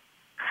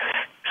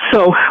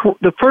 So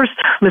the first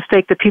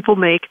mistake that people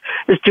make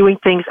is doing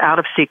things out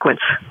of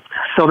sequence.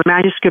 So the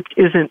manuscript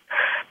isn't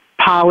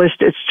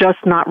polished, it's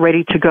just not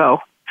ready to go.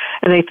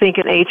 And they think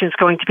an agent's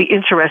going to be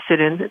interested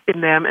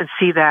in them and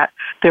see that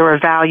they're a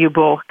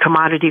valuable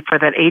commodity for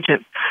that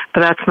agent.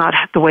 But that's not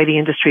the way the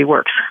industry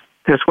works.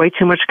 There's way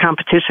too much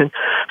competition.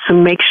 So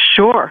make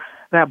sure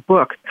that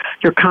book,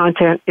 your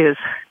content is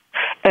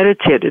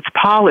edited, it's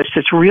polished,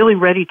 it's really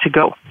ready to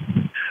go.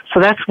 So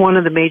that's one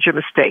of the major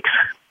mistakes.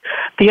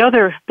 The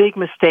other big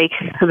mistake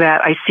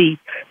that I see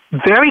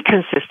very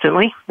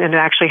consistently, and it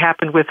actually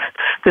happened with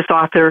this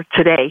author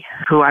today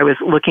who I was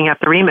looking at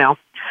their email,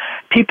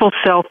 people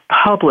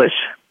self-publish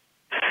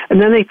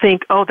And then they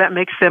think, oh, that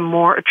makes them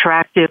more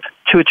attractive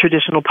to a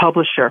traditional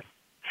publisher.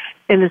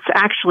 And it's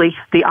actually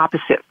the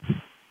opposite.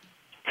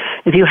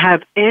 If you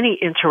have any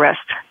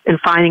interest in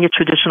finding a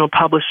traditional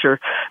publisher,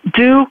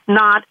 do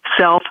not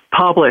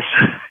self-publish.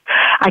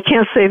 I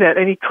can't say that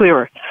any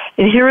clearer.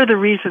 And here are the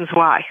reasons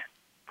why.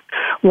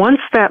 Once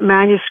that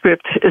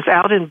manuscript is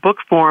out in book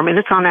form and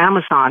it's on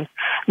Amazon,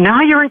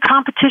 now you're in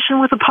competition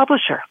with a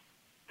publisher.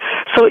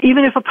 So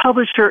even if a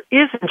publisher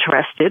is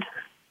interested,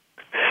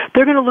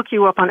 they're going to look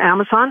you up on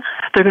Amazon.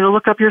 They're going to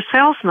look up your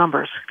sales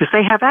numbers because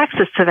they have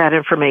access to that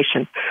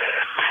information.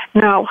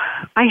 Now,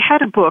 I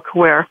had a book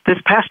where this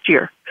past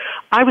year,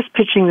 I was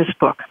pitching this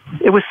book.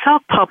 It was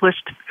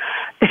self-published.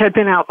 It had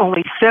been out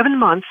only 7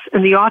 months,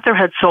 and the author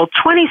had sold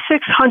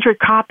 2,600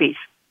 copies.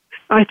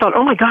 And I thought,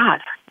 oh my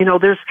God,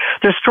 there's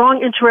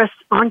strong interest,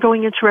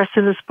 ongoing interest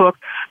in this book.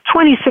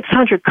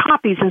 2,600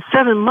 copies in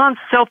 7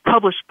 months,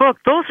 self-published book.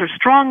 Those are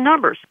strong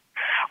numbers.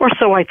 Or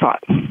so I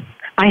thought.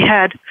 I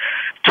had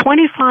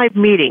 25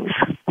 meetings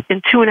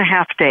in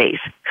 2.5 days,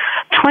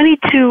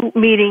 22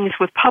 meetings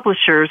with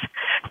publishers,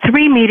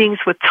 3 meetings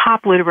with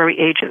top literary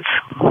agents.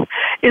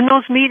 In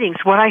those meetings,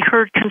 what I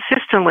heard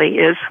consistently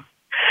is,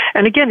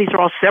 and again, these are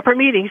all separate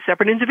meetings,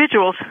 separate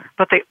individuals,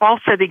 but they all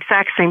said the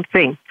exact same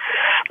thing.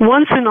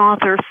 Once an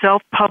author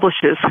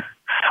self-publishes,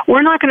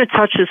 we're not going to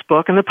touch this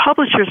book, and the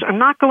publishers are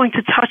not going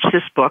to touch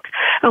this book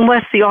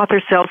unless the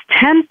author sells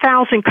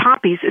 10,000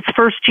 copies its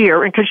first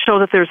year and can show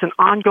that there's an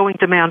ongoing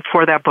demand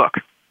for that book.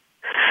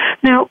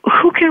 Now,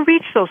 who can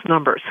reach those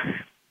numbers?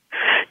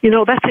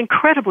 That's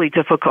incredibly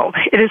difficult.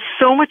 It is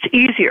so much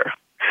easier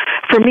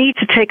for me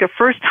to take a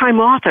first-time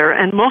author,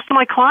 and most of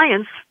my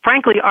clients,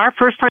 frankly, are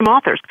first-time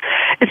authors.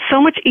 It's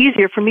so much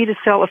easier for me to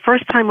sell a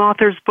first-time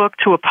author's book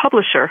to a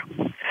publisher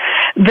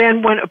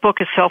than when a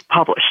book is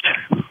self-published.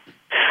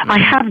 I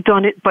have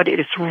done it, but it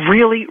is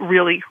really,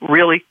 really,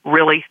 really,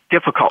 really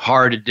difficult.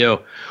 Hard to do.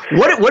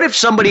 What if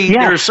somebody? Yes.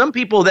 There are some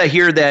people that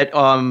hear that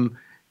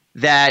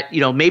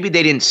maybe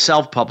they didn't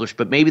self-publish,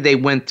 but maybe they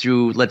went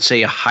through, let's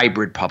say, a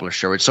hybrid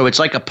publisher. So it's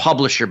like a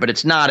publisher, but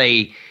it's not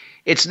a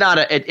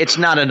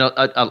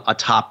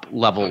top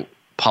level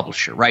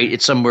publisher, right?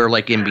 It's somewhere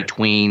like in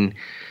between.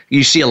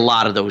 You see a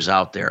lot of those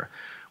out there.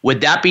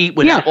 Would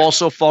that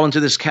also fall into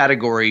this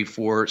category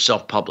for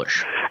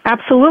self-publish?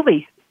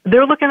 Absolutely.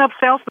 They're looking up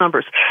sales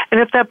numbers. And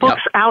if that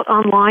book's out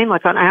online,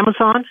 like on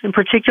Amazon in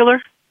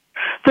particular,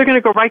 they're going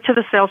to go right to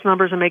the sales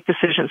numbers and make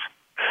decisions.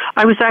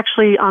 I was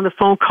actually on the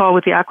phone call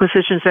with the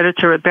acquisitions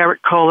editor at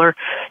Barrett Kohler.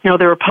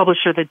 They're a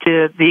publisher that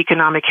did The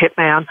Economic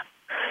Hitman.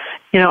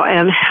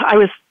 And I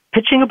was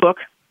pitching a book.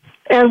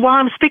 And while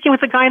I'm speaking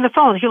with the guy on the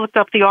phone, he looked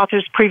up the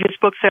author's previous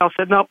book sales,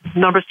 said, nope,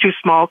 number's too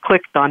small,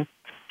 click, done.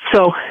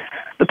 So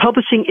the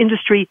publishing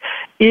industry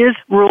is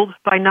ruled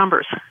by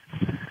numbers.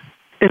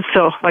 And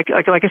so, like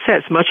I said,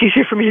 it's much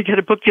easier for me to get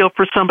a book deal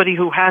for somebody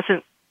who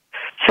hasn't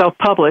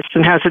self-published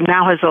and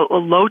now has a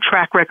low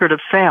track record of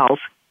sales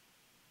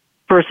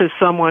versus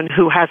someone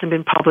who hasn't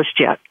been published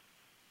yet.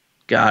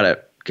 Got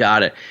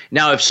it.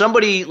 Now, if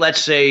somebody,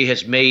 let's say,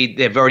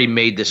 they've already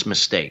made this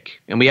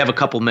mistake, and we have a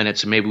couple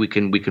minutes, and maybe we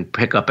can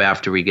pick up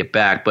after we get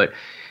back. But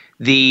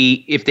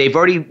if they've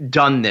already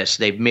done this,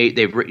 you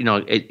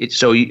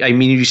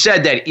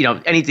said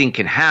that anything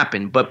can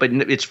happen, but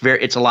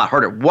it's a lot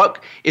harder.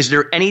 Is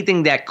there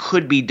anything that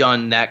could be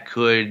done that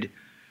could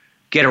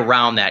get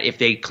around that if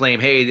they claim,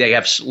 hey, they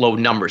have low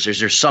numbers? Is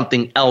there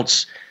something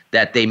else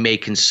that they may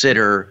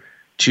consider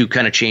to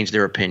kind of change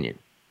their opinion?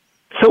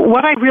 So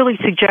what I really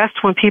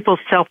suggest when people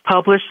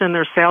self-publish and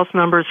their sales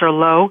numbers are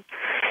low,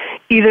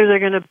 either they're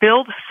going to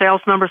build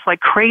sales numbers like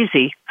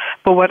crazy,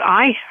 but what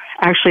I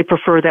actually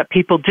prefer that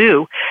people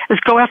do is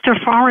go after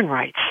foreign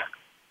rights,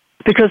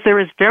 because there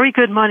is very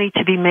good money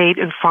to be made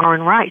in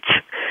foreign rights.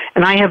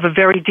 And I have a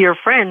very dear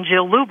friend,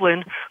 Jill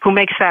Lublin, who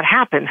makes that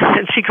happen.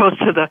 And she goes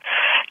to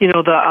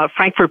the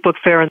Frankfurt Book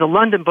Fair and the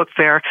London Book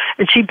Fair,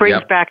 and she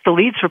brings back the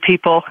leads for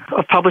people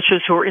of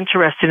publishers who are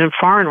interested in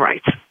foreign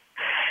rights.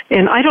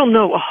 And I don't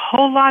know a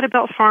whole lot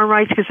about foreign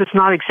rights because it's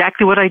not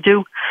exactly what I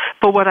do.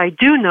 But what I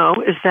do know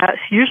is that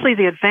usually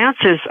the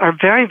advances are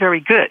very, very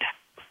good,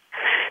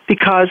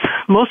 because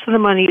most of the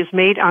money is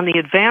made on the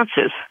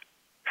advances,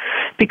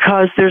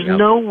 because there's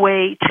no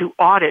way to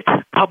audit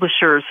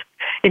publishers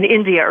in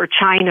India or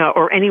China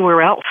or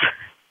anywhere else.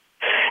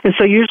 And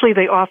so usually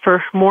they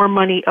offer more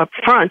money up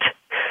front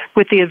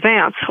with the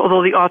advance,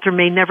 although the author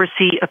may never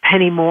see a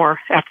penny more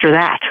after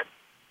that.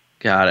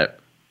 Got it.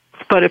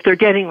 But if they're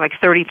getting like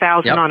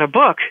 $30,000 on a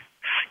book,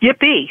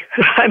 yippee.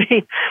 I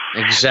mean,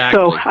 exactly.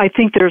 So I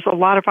think there's a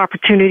lot of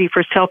opportunity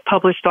for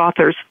self-published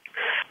authors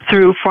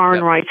through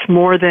foreign rights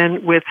more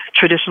than with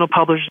traditional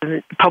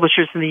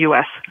publishers in the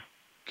U.S.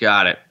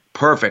 Got it.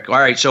 Perfect. All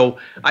right. So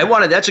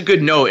that's a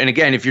good note. And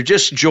again, if you're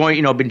just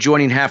been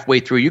joining halfway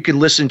through, you can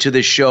listen to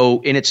this show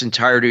in its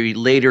entirety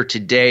later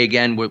today,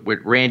 again,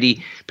 with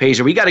Randy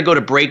Peyser. We got to go to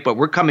break, but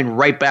we're coming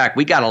right back.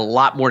 We got a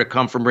lot more to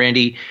come from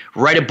Randy.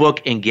 Write a book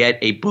and get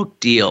a book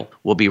deal.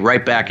 We'll be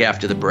right back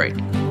after the break.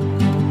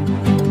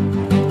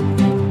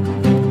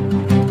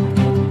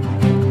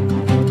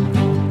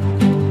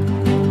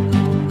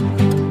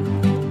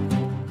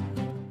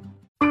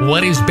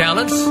 What is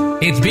balance?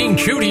 It's being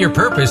true to your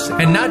purpose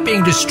and not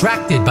being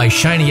distracted by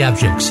shiny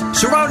objects.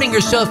 Surrounding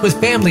yourself with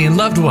family and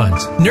loved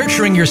ones.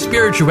 Nurturing your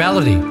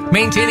spirituality.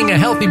 Maintaining a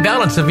healthy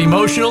balance of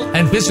emotional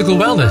and physical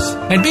wellness.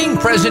 And being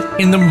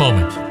present in the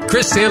moment.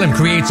 Chris Salem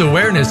creates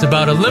awareness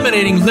about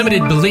eliminating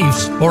limited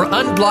beliefs or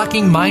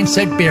unblocking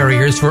mindset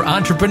barriers for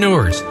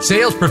entrepreneurs,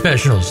 sales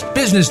professionals,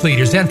 business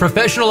leaders, and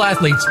professional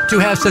athletes to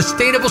have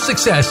sustainable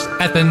success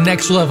at the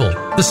next level.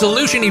 The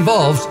solution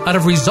evolves out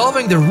of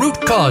resolving the root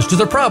cause to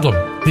the problem.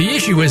 The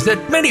issue is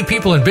that many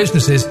people and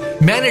businesses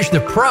manage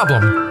the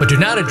problem but do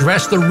not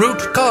address the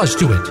root cause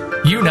to it.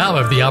 You now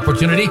have the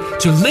opportunity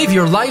to live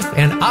your life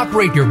and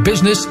operate your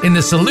business in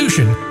the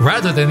solution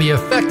rather than the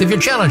effect of your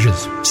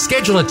challenges.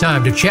 Schedule a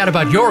time to chat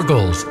about your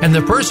goals and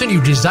the person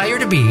you desire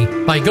to be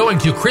by going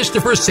to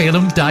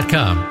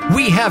ChristopherSalem.com.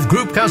 We have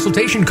group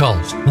consultation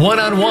calls,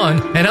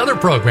 one-on-one, and other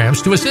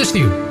programs to assist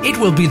you. It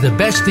will be the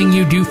best thing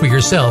you do for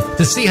yourself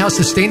to see how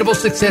sustainable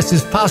success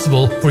is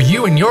possible for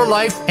you in your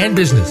life and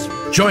business.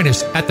 Join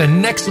us at the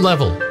next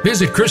level.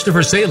 Visit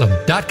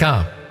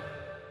ChristopherSalem.com.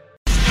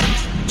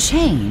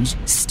 Change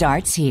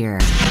starts here.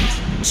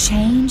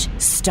 Change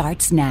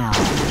starts now.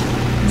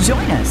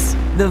 Join us,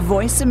 the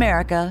Voice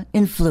America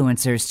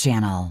Influencers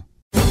Channel.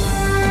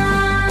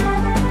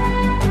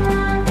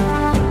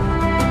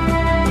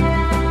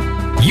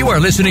 You are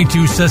listening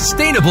to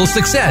Sustainable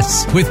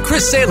Success with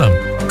Chris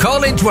Salem.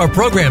 Call into our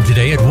program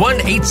today at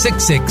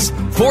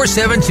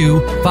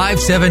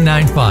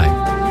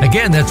 1-866-472-5795.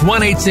 Again, that's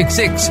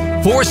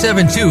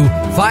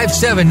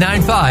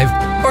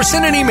 1-866-472-5795. Or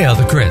send an email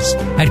to Chris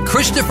at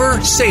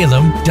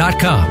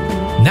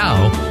ChristopherSalem.com.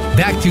 Now,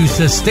 back to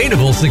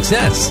Sustainable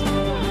Success.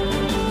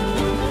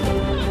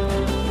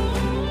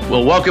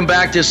 Well, welcome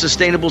back to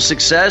Sustainable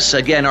Success.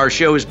 Again, our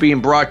show is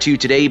being brought to you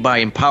today by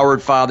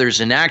Empowered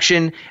Fathers in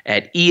Action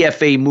at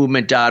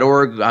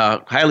efamovement.org.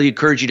 Highly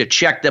encourage you to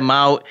check them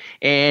out.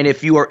 And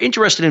if you are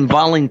interested in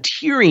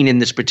volunteering in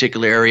this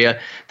particular area,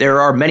 there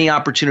are many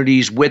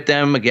opportunities with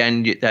them,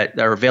 again, that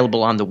are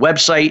available on the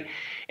website.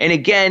 And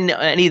again,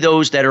 any of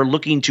those that are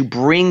looking to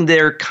bring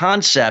their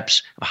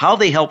concepts of how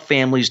they help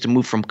families to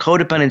move from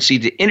codependency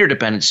to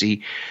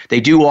interdependency, they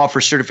do offer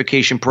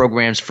certification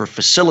programs for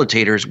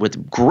facilitators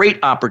with great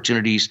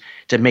opportunities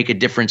to make a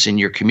difference in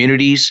your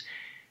communities,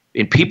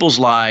 in people's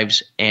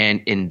lives,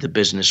 and in the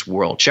business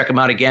world. Check them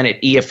out again at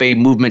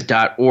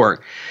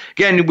efamovement.org.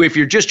 Again, if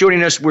you're just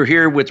joining us, we're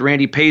here with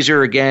Randy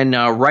Peyser. Again,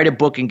 write a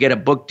book and get a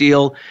book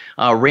deal.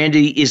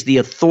 Randy is the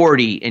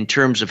authority in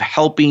terms of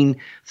helping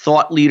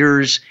thought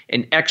leaders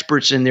and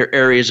experts in their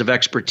areas of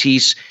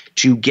expertise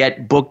to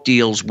get book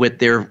deals with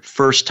their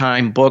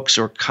first-time books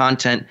or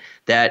content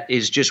that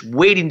is just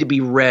waiting to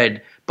be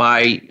read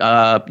by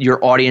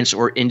your audience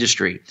or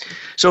industry.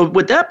 So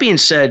with that being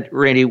said,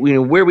 Randy,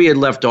 where we had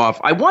left off,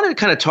 I wanted to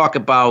kind of talk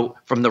about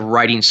from the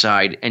writing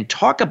side and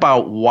talk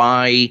about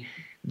why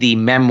the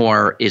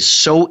memoir is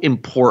so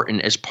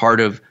important as part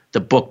of the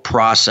book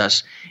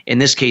process, in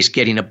this case,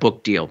 getting a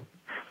book deal.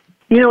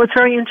 You know, it's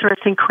very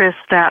interesting, Chris,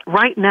 that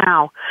right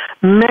now,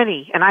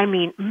 many, and I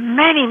mean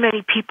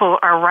many people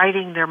are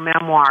writing their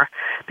memoir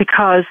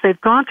because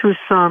they've gone through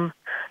some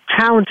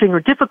challenging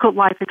or difficult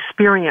life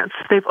experience.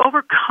 They've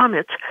overcome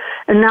it,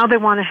 and now they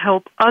want to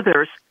help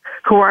others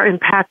who are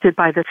impacted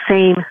by the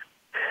same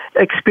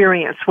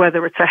experience,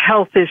 whether it's a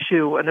health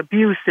issue, an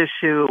abuse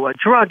issue, a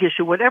drug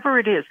issue, whatever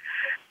it is.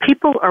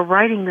 People are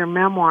writing their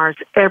memoirs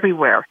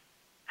everywhere.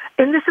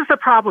 And this is the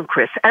problem,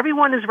 Chris.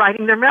 Everyone is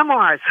writing their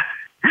memoirs.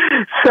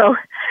 So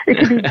it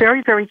can be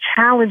very, very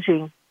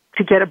challenging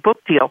to get a book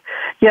deal.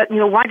 Yet,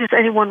 why does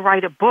anyone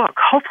write a book?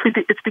 Hopefully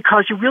it's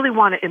because you really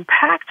want to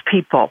impact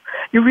people.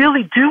 You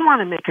really do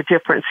want to make a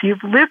difference.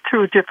 You've lived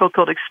through a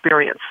difficult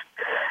experience,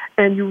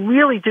 and you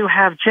really do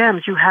have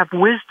gems. You have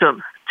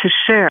wisdom to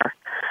share.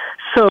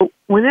 So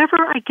whenever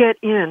I get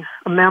in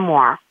a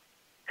memoir,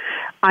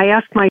 I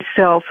ask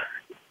myself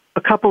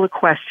a couple of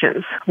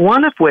questions,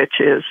 one of which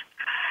is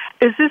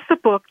this a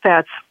book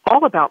that's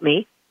all about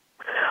me?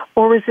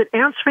 Or is it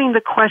answering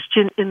the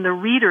question in the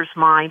reader's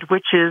mind,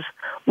 which is,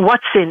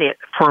 what's in it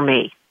for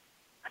me?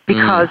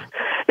 Because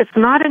it's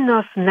not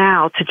enough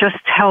now to just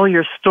tell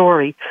your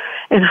story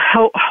and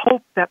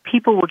hope that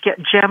people will get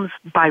gems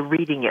by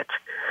reading it.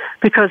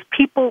 Because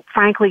people,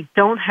 frankly,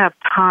 don't have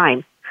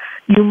time.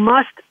 You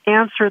must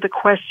answer the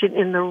question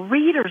in the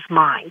reader's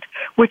mind,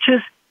 which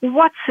is,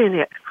 what's in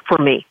it for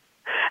me?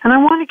 And I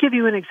want to give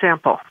you an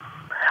example.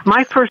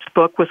 My first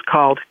book was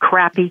called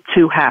Crappy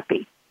to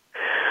Happy.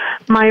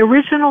 My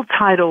original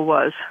title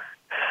was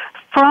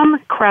From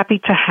Crappy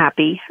to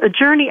Happy, A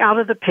Journey Out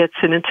of the Pits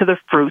and Into the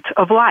Fruit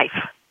of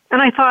Life.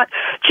 And I thought,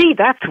 gee,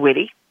 that's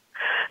witty.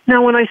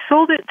 Now, when I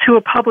sold it to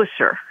a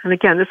publisher, and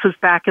again, this was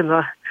back in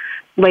the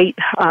late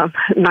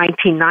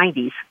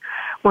 1990s,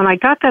 when I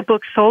got that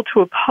book sold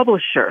to a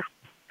publisher,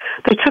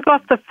 they took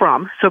off the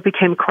from, so it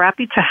became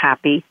Crappy to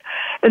Happy,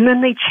 and then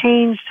they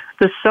changed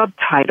the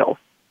subtitle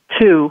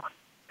to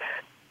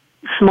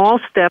Small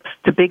Steps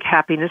to Big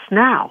Happiness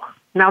Now.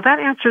 Now, that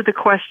answered the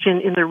question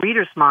in the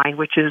reader's mind,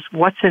 which is,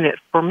 what's in it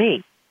for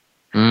me?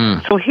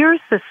 So here's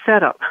the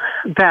setup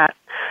that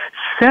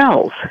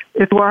sells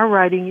if you are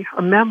writing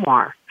a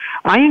memoir.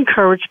 I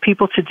encourage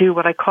people to do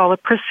what I call a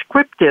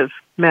prescriptive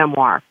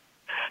memoir.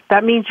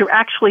 That means you're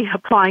actually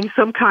applying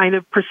some kind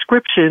of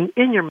prescription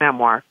in your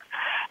memoir.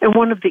 And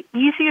one of the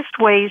easiest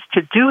ways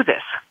to do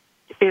this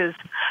is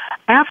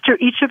after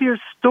each of your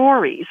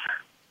stories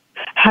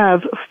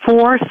have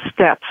 4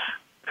 steps,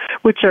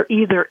 which are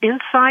either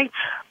insights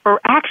or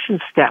action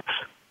steps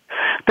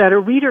that a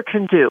reader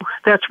can do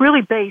that's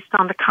really based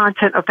on the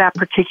content of that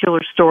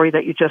particular story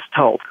that you just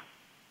told.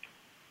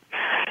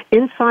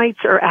 Insights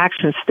or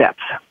action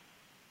steps.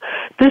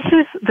 This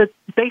is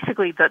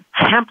basically the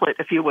template,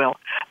 if you will,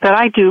 that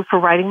I do for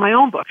writing my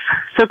own books.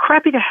 So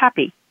Crappy to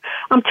Happy.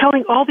 I'm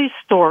telling all these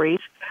stories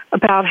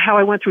about how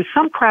I went through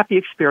some crappy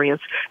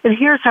experience, and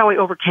here's how I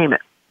overcame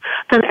it.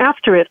 Then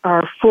after it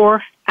are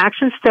 4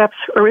 action steps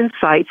or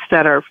insights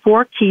that are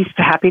 4 keys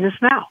to happiness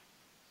now.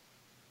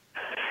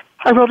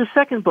 I wrote a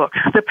second book,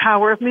 The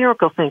Power of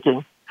Miracle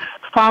Thinking.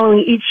 Following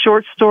each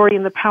short story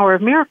in The Power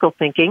of Miracle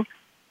Thinking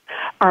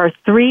are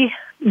 3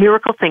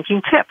 miracle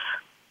thinking tips.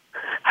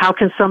 How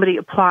can somebody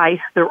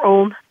apply their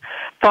own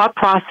thought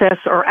process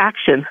or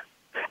actions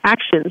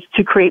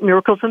to create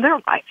miracles in their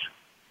lives?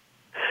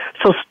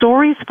 So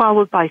stories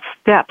followed by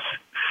steps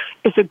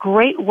is a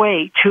great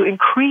way to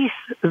increase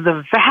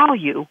the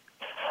value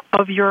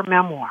of your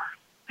memoir.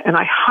 And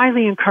I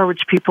highly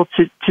encourage people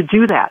to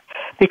do that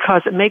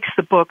because it makes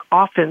the book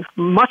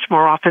much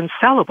more often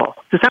sellable.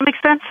 Does that make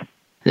sense?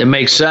 It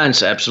makes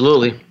sense,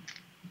 absolutely.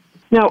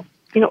 Now,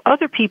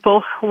 other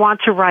people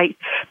want to write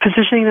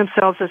positioning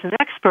themselves as an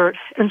expert,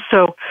 and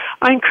so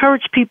I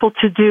encourage people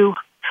to do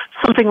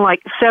something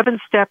like 7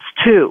 steps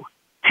to,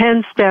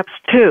 10 steps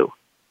to.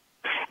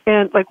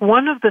 And like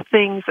one of the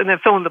things, and then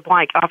fill in the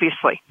blank,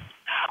 obviously,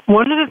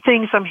 one of the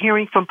things I'm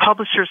hearing from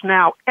publishers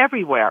now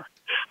everywhere,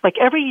 like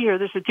every year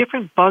there's a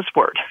different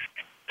buzzword.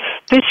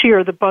 This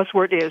year the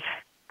buzzword is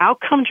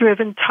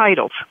outcome-driven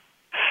titles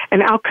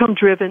and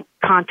outcome-driven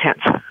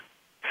content.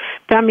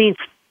 That means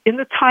in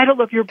the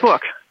title of your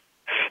book,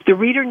 the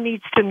reader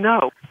needs to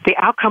know the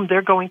outcome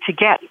they're going to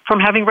get from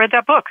having read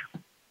that book.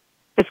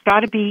 It's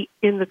got to be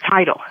in the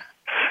title.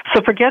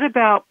 So forget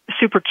about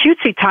super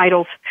cutesy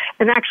titles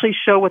and actually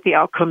show what the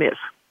outcome is.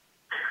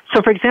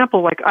 So for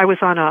example, like I was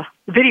on a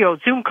video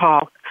Zoom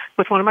call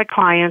with one of my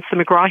clients, the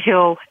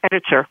McGraw-Hill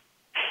editor,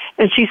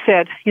 and she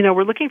said,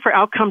 we're looking for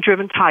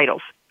outcome-driven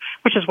titles,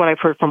 which is what I've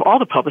heard from all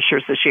the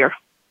publishers this year.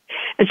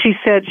 And she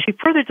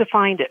further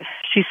defined it.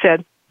 She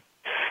said,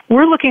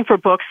 we're looking for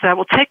books that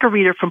will take a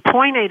reader from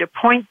point A to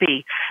point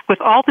B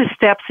with all the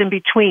steps in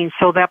between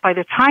so that by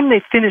the time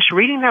they finish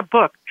reading that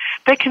book,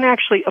 they can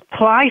actually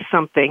apply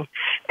something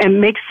and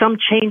make some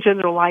change in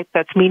their life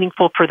that's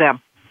meaningful for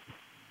them.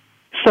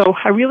 So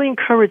I really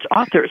encourage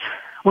authors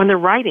when they're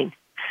writing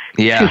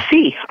to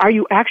see, are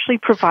you actually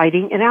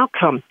providing an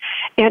outcome?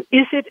 And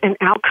is it an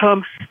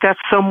outcome that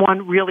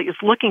someone really is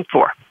looking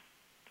for?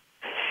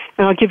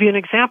 And I'll give you an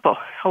example.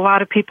 A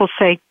lot of people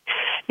say,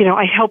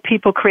 I help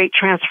people create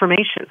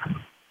transformation.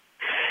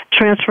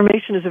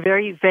 Transformation is a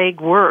very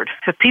vague word.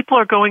 If people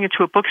are going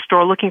into a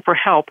bookstore looking for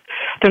help,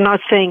 they're not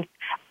saying,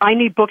 I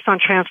need books on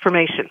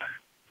transformation.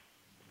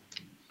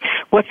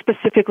 What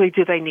specifically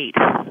do they need?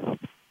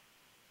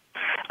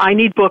 I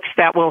need books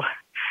that will,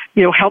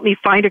 help me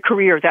find a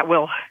career, that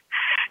will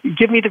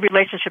give me the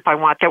relationship I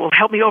want, that will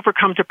help me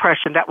overcome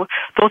depression.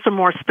 Those are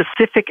more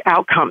specific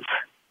outcomes.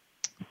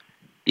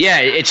 Yeah,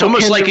 it's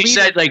almost like you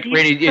said, like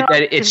Randy,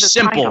 that it's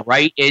simple,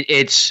 right?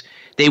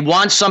 They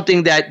want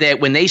something that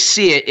when they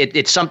see it,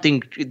 it's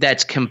something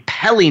that's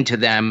compelling to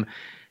them.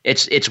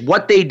 It's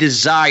what they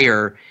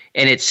desire,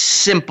 and it's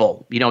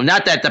simple.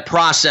 Not that the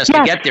process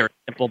to get there is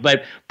simple,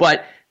 but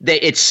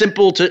it's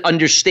simple to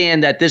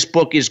understand that this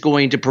book is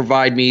going to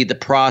provide me the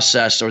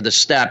process or the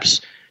steps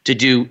to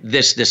do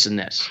this, this, and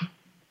this.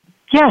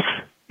 Yes,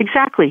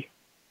 exactly.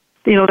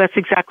 That's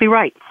exactly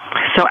right.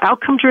 So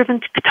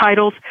outcome-driven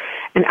titles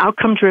and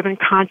outcome-driven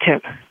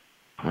content.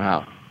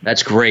 Wow,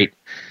 that's great.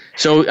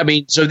 So,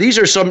 so these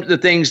are some of the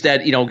things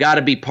that, got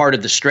to be part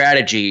of the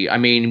strategy.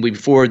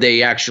 Before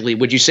they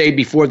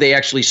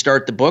actually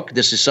start the book,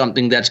 this is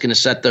something that's going to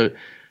set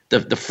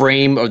the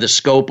frame or the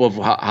scope of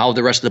how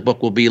the rest of the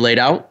book will be laid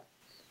out?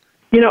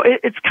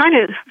 It's kind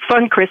of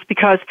fun, Chris,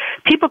 because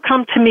people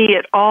come to me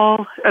at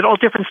all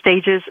different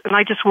stages, and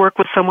I just work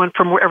with someone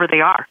from wherever they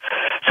are.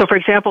 So, for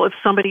example, if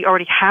somebody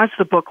already has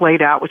the book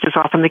laid out, which is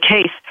often the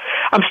case,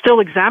 I'm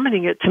still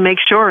examining it to make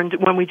sure, and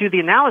when we do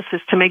the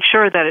analysis, to make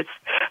sure that it's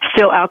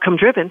still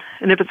outcome-driven.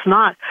 And if it's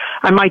not,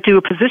 I might do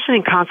a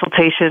positioning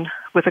consultation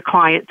with a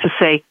client to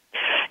say,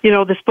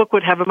 this book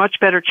would have a much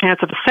better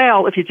chance of a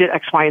sale if you did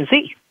X, Y, and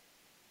Z.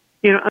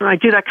 And I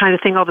do that kind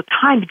of thing all the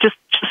time, just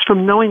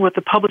from knowing what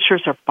the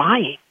publishers are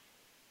buying.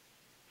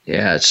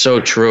 Yeah, it's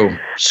so true.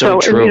 So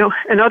true.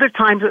 And other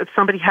times, if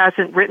somebody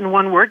hasn't written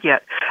one word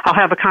yet, I'll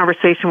have a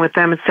conversation with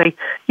them and say,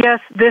 yes,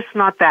 this,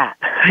 not that.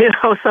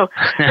 So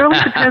it really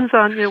depends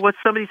on what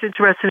somebody's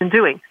interested in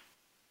doing.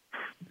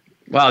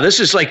 Wow, this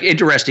is like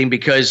interesting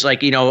because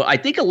I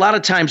think a lot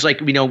of times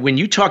when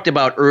you talked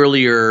about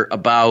earlier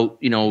about,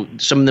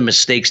 some of the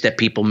mistakes that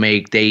people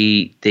make,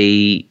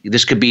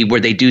 this could be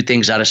where they do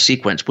things out of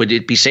sequence. Would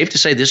it be safe to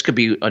say this could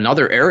be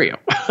another area?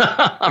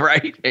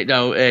 Right?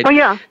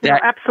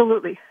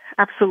 Absolutely.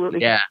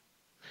 Absolutely. Yeah.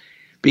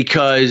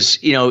 Because,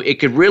 it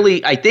could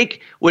really, I think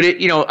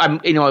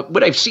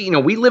what I've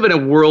seen, we live in a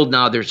world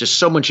now, there's just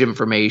so much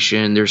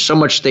information. There's so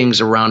much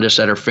things around us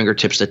at our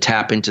fingertips to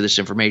tap into this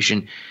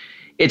information.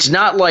 It's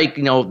not like,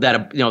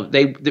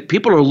 that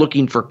people are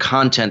looking for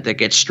content that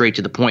gets straight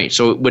to the point.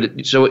 So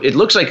it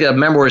looks like a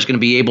memoir is going to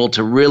be able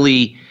to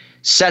really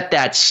set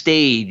that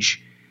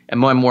stage, a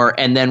memoir,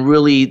 and then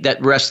really that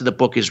rest of the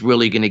book is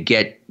really going to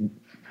get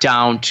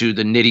down to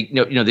the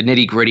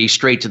nitty gritty,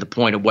 straight to the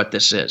point of what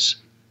this is.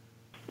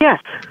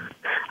 Yes.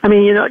 I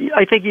mean,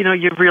 I think,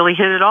 you've really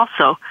hit it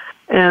also.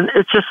 And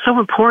it's just so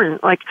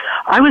important. Like,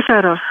 I was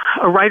at a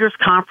writers'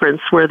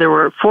 conference where there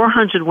were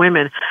 400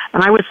 women,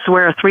 and I would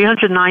swear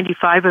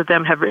 395 of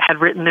them had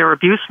written their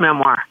abuse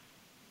memoir.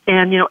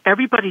 And,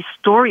 everybody's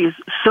story is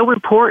so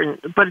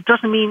important, but it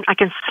doesn't mean I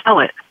can sell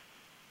it.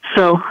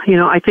 So,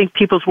 I think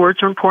people's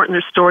words are important,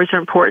 their stories are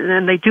important,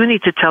 and they do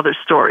need to tell their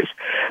stories.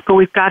 But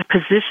we've got to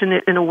position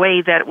it in a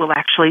way that it will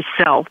actually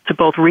sell to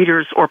both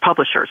readers or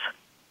publishers.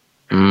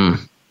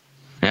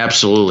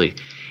 Absolutely.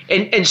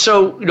 And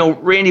so,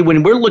 Randy,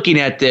 when we're looking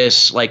at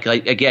this,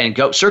 again,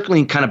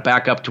 circling kind of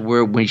back up to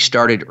where we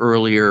started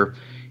earlier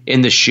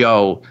in the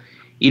show,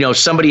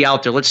 somebody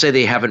out there, let's say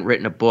they haven't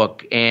written a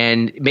book,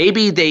 and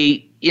maybe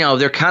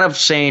they're kind of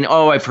saying,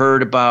 oh, I've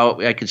heard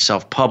about, I could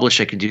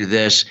self-publish, I could do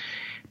this,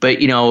 but,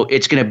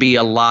 it's going to be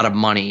a lot of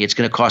money. It's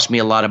going to cost me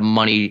a lot of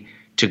money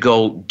to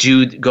go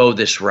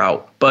this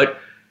route. But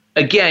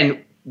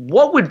again,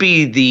 what would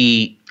be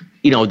the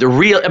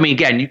real,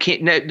 again, you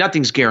can't,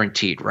 nothing's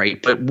guaranteed, right?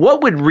 But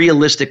what would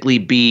realistically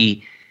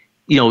be,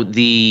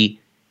 the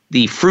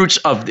fruits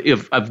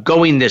of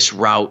going this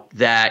route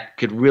that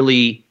could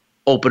really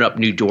open up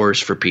new doors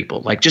for people?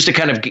 Like, just to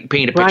kind of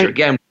paint a picture. Right.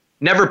 Again,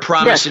 never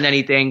promising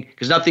anything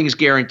because nothing's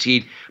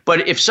guaranteed.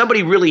 But if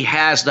somebody really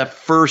has that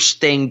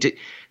first thing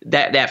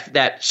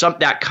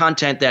that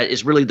content that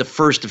is really the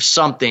first of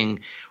something,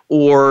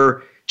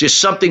 or just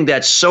something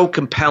that's so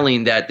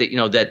compelling that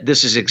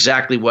this is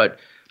exactly what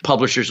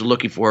publishers are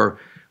looking for,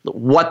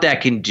 what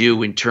that can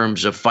do in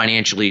terms of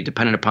financially,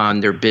 dependent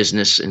upon their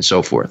business and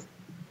so forth.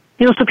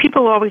 So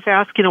people always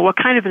ask, what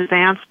kind of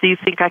advance do you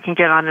think I can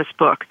get on this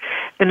book?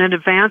 And an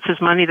advance is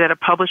money that a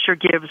publisher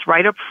gives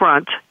right up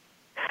front,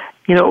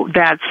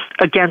 that's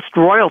against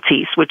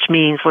royalties, which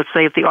means, let's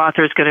say if the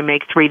author is going to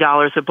make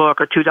 $3 a book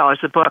or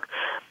 $2 a book,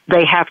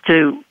 they have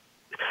to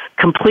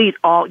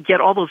get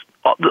all those,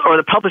 or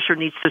the publisher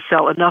needs to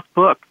sell enough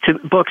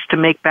books to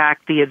make back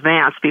the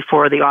advance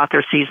before the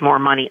author sees more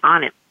money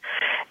on it.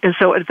 And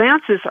so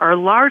advances are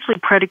largely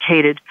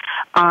predicated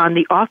on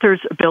the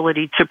author's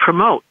ability to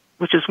promote,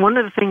 which is one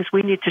of the things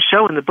we need to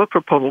show in the book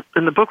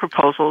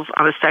proposals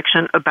on a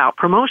section about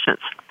promotions.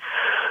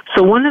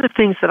 So one of the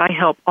things that I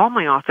help all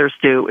my authors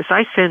do is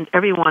I send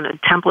everyone a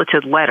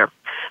templated letter,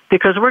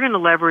 because we're going to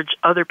leverage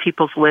other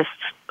people's lists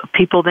of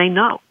people they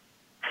know.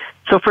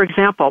 So, for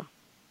example,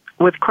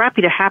 with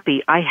Crappy to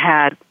Happy, I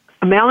had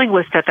a mailing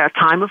list at that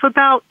time of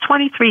about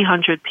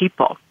 2,300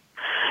 people.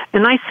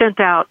 And I sent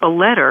out a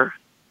letter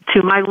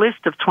to my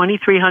list of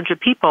 2,300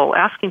 people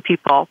asking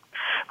people,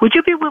 would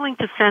you be willing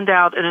to send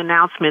out an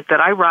announcement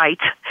that I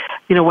write,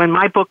 when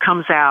my book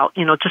comes out,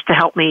 just to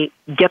help me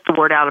get the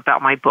word out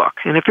about my book?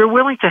 And if you're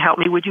willing to help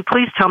me, would you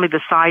please tell me the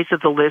size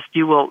of the list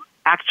you will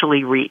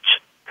actually reach,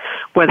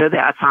 whether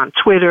that's on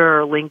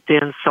Twitter or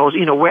LinkedIn,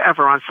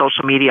 wherever on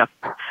social media.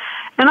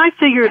 And I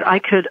figured I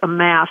could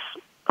amass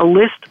a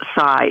list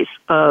size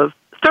of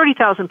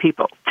 30,000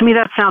 people. To me,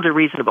 that sounded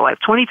reasonable. I have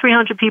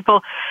 2,300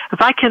 people.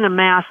 If I can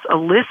amass a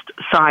list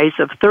size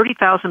of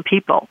 30,000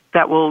 people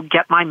that will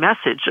get my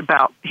message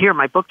about, here,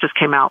 my book just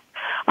came out,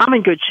 I'm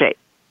in good shape.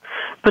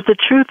 But the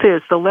truth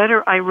is, the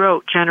letter I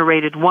wrote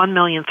generated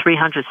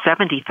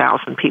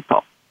 1,370,000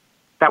 people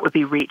that would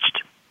be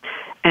reached.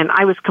 And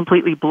I was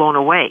completely blown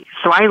away.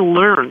 So I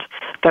learned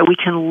that we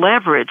can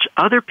leverage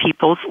other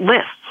people's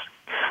lists.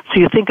 So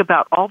you think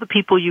about all the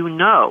people you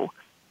know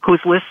whose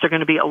lists are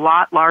going to be a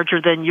lot larger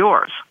than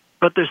yours,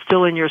 but they're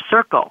still in your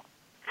circle.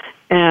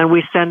 And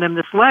we send them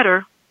this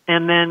letter,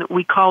 and then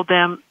we call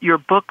them your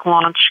book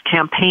launch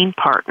campaign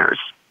partners.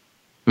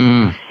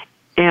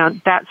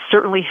 And that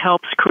certainly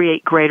helps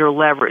create greater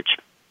leverage.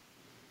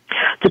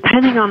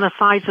 Depending on the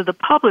size of the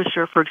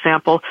publisher, for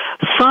example,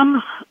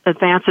 some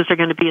advances are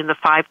going to be in the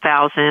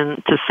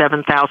 $5,000 to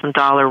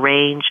 $7,000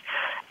 range.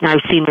 And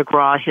I've seen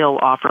McGraw-Hill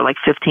offer like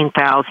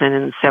 $15,000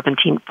 and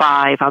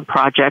 $17,500 on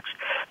projects.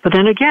 But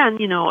then again,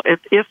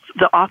 if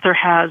the author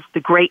has the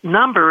great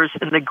numbers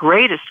and the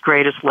greatest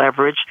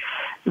leverage,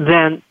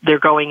 then they're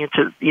going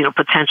into,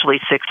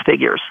 potentially six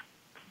figures.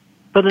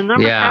 But the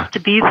numbers have to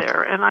be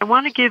there. And I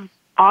want to give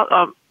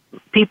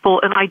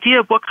people an idea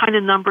of what kind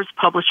of numbers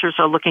publishers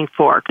are looking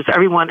for, because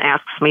everyone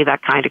asks me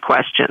that kind of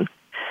question.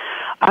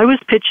 I was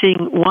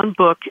pitching one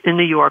book in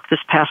New York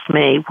this past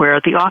May where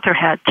the author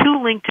had 2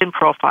 LinkedIn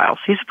profiles.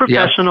 He's a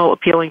professional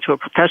appealing to a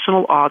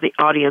professional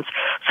audience,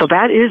 so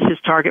that is his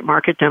target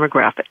market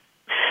demographic.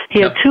 He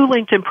had 2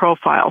 LinkedIn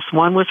profiles.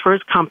 One was for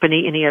his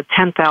company, and he had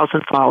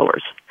 10,000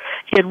 followers.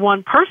 He had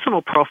one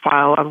personal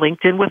profile on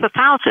LinkedIn with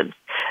 1,000.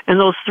 And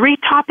those 3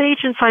 top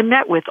agents I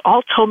met with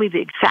all told me the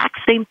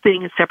exact same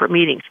thing in separate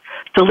meetings.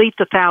 Delete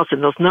the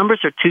 1,000. Those numbers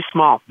are too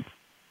small.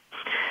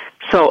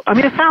 So,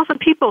 1,000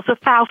 people is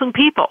 1,000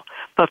 people.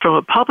 But from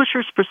a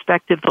publisher's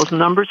perspective, those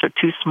numbers are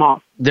too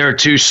small. They're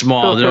too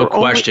small, so no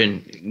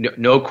question.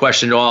 No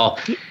question at all.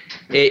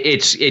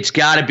 It's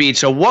got to be.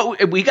 So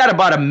we got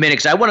about a minute,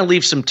 because I want to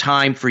leave some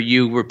time for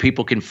you where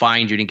people can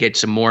find you and get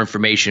some more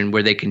information,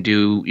 where they can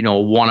do, a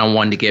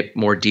one-on-one to get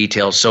more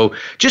details. So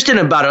just in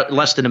about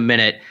less than a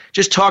minute,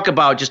 just talk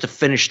about, just to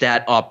finish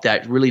that up,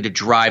 that really to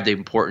drive the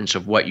importance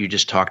of what you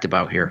just talked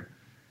about here.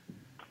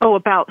 Oh,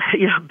 about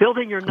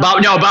building your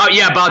numbers.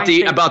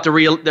 About the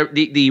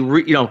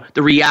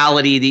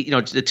reality,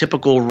 the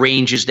typical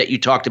ranges that you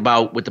talked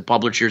about with the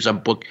publishers on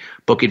book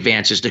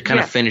advances, to kind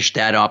of finish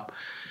that up.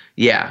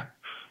 Yeah.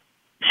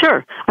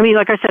 Sure.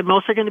 Like I said,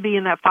 most are going to be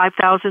in that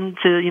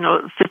 $5,000 to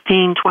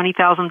 $15,000,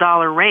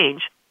 $20,000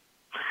 range.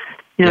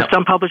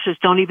 Some publishers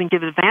don't even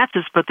give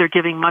advances, but they're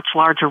giving much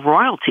larger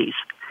royalties,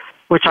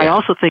 which I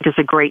also think is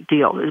a great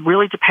deal. It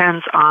really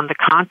depends on the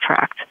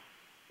contract.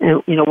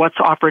 What's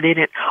offered in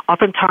it.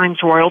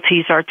 Oftentimes,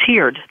 royalties are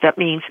tiered. That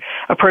means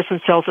a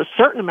person sells a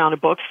certain amount of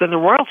books, then the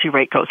royalty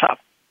rate goes up.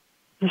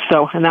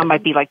 So, and that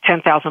might be like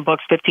 10,000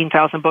 books,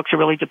 15,000 books. It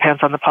really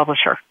depends on the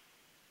publisher.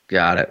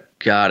 Got it.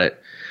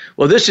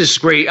 Well, this is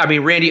great.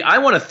 Randy, I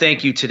want to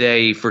thank you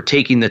today for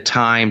taking the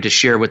time to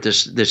share with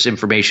this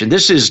information.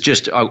 This is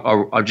just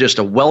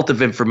a wealth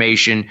of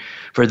information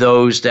for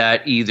those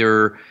that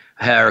either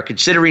are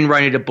considering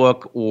writing a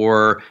book,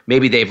 or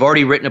maybe they've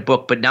already written a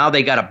book, but now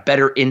they got a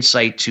better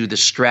insight to the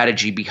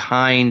strategy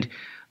behind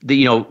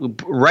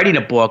writing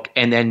a book,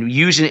 and then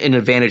using an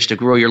advantage to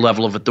grow your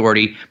level of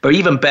authority, but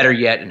even better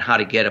yet, in how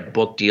to get a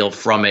book deal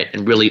from it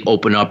and really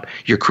open up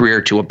your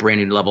career to a brand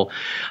new level.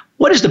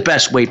 What is the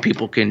best way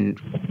people can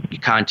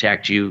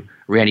contact you,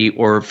 Randy,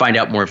 or find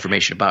out more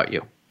information about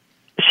you?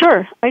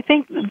 Sure. I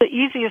think the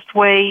easiest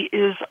way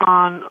is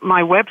on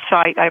my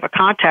website. I have a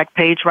contact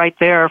page right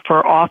there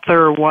for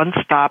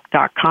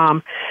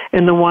author1stop.com,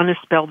 and the one is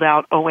spelled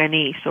out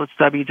O-N-E, so it's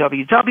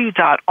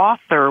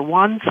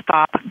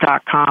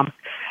www.author1stop.com.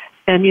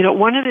 And,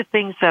 one of the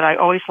things that I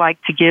always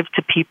like to give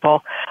to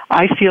people,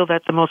 I feel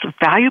that the most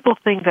valuable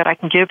thing that I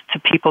can give to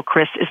people,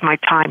 Chris, is my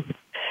time.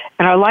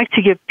 And I like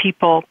to give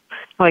people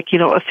a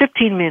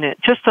 15-minute,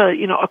 just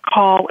a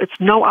call. It's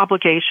no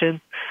obligation.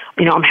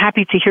 I'm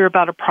happy to hear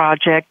about a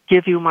project,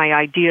 give you my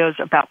ideas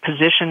about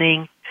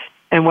positioning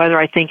and whether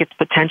I think it's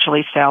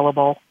potentially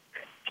sellable.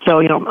 So,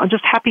 I'm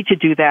just happy to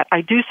do that. I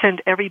do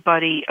send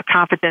everybody a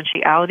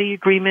confidentiality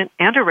agreement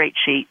and a rate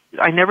sheet.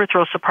 I never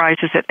throw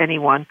surprises at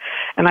anyone,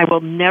 and I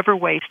will never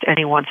waste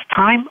anyone's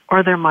time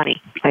or their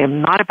money. I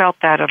am not about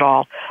that at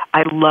all.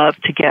 I love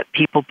to get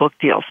people book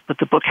deals, but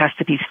the book has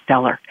to be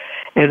stellar.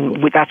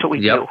 And that's what we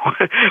do.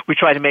 We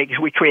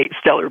create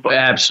stellar books.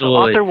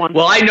 Absolutely.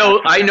 Well,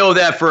 I know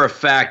that for a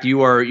fact.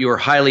 You are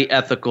highly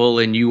ethical,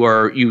 and you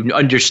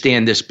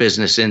understand this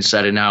business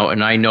inside and out,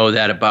 and I know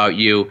that about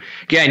you.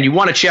 Again, you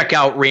want to check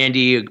out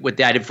Randy with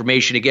that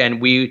information. Again,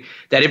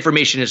 that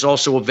information is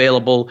also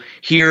available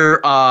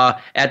here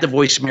at the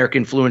Voice America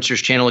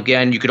Influencers channel.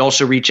 Again, you could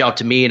also reach out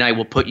to me, and I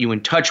will put you in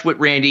touch with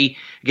Randy.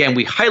 Again,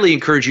 we highly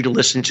encourage you to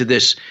listen to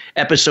this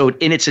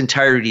episode in its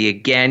entirety.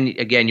 Again,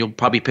 you'll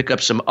probably pick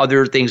up some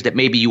other things that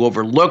maybe you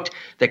overlooked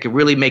that could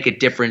really make a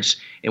difference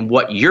in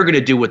what you're going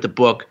to do with the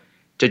book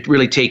to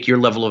really take your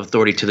level of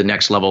authority to the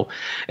next level.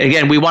 And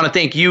again, we want to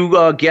thank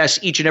you guests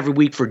each and every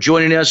week for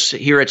joining us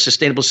here at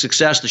Sustainable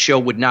Success. The show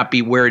would not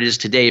be where it is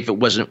today if it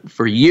wasn't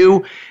for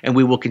you. And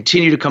we will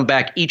continue to come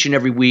back each and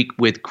every week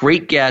with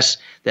great guests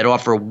that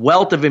offer a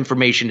wealth of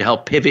information to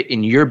help pivot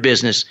in your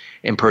business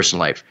and personal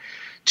life.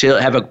 To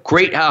have a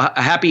great,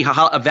 happy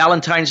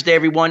Valentine's Day,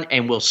 everyone,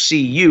 and we'll see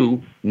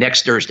you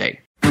next Thursday.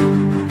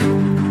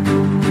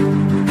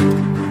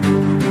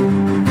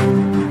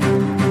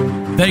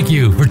 Thank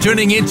you for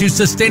tuning in to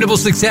Sustainable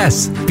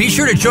Success. Be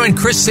sure to join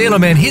Chris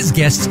Salem and his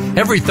guests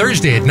every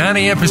Thursday at 9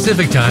 a.m.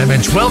 Pacific Time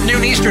and 12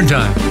 noon Eastern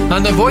Time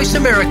on the Voice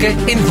America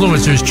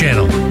Influencers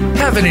channel.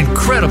 Have an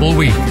incredible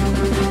week.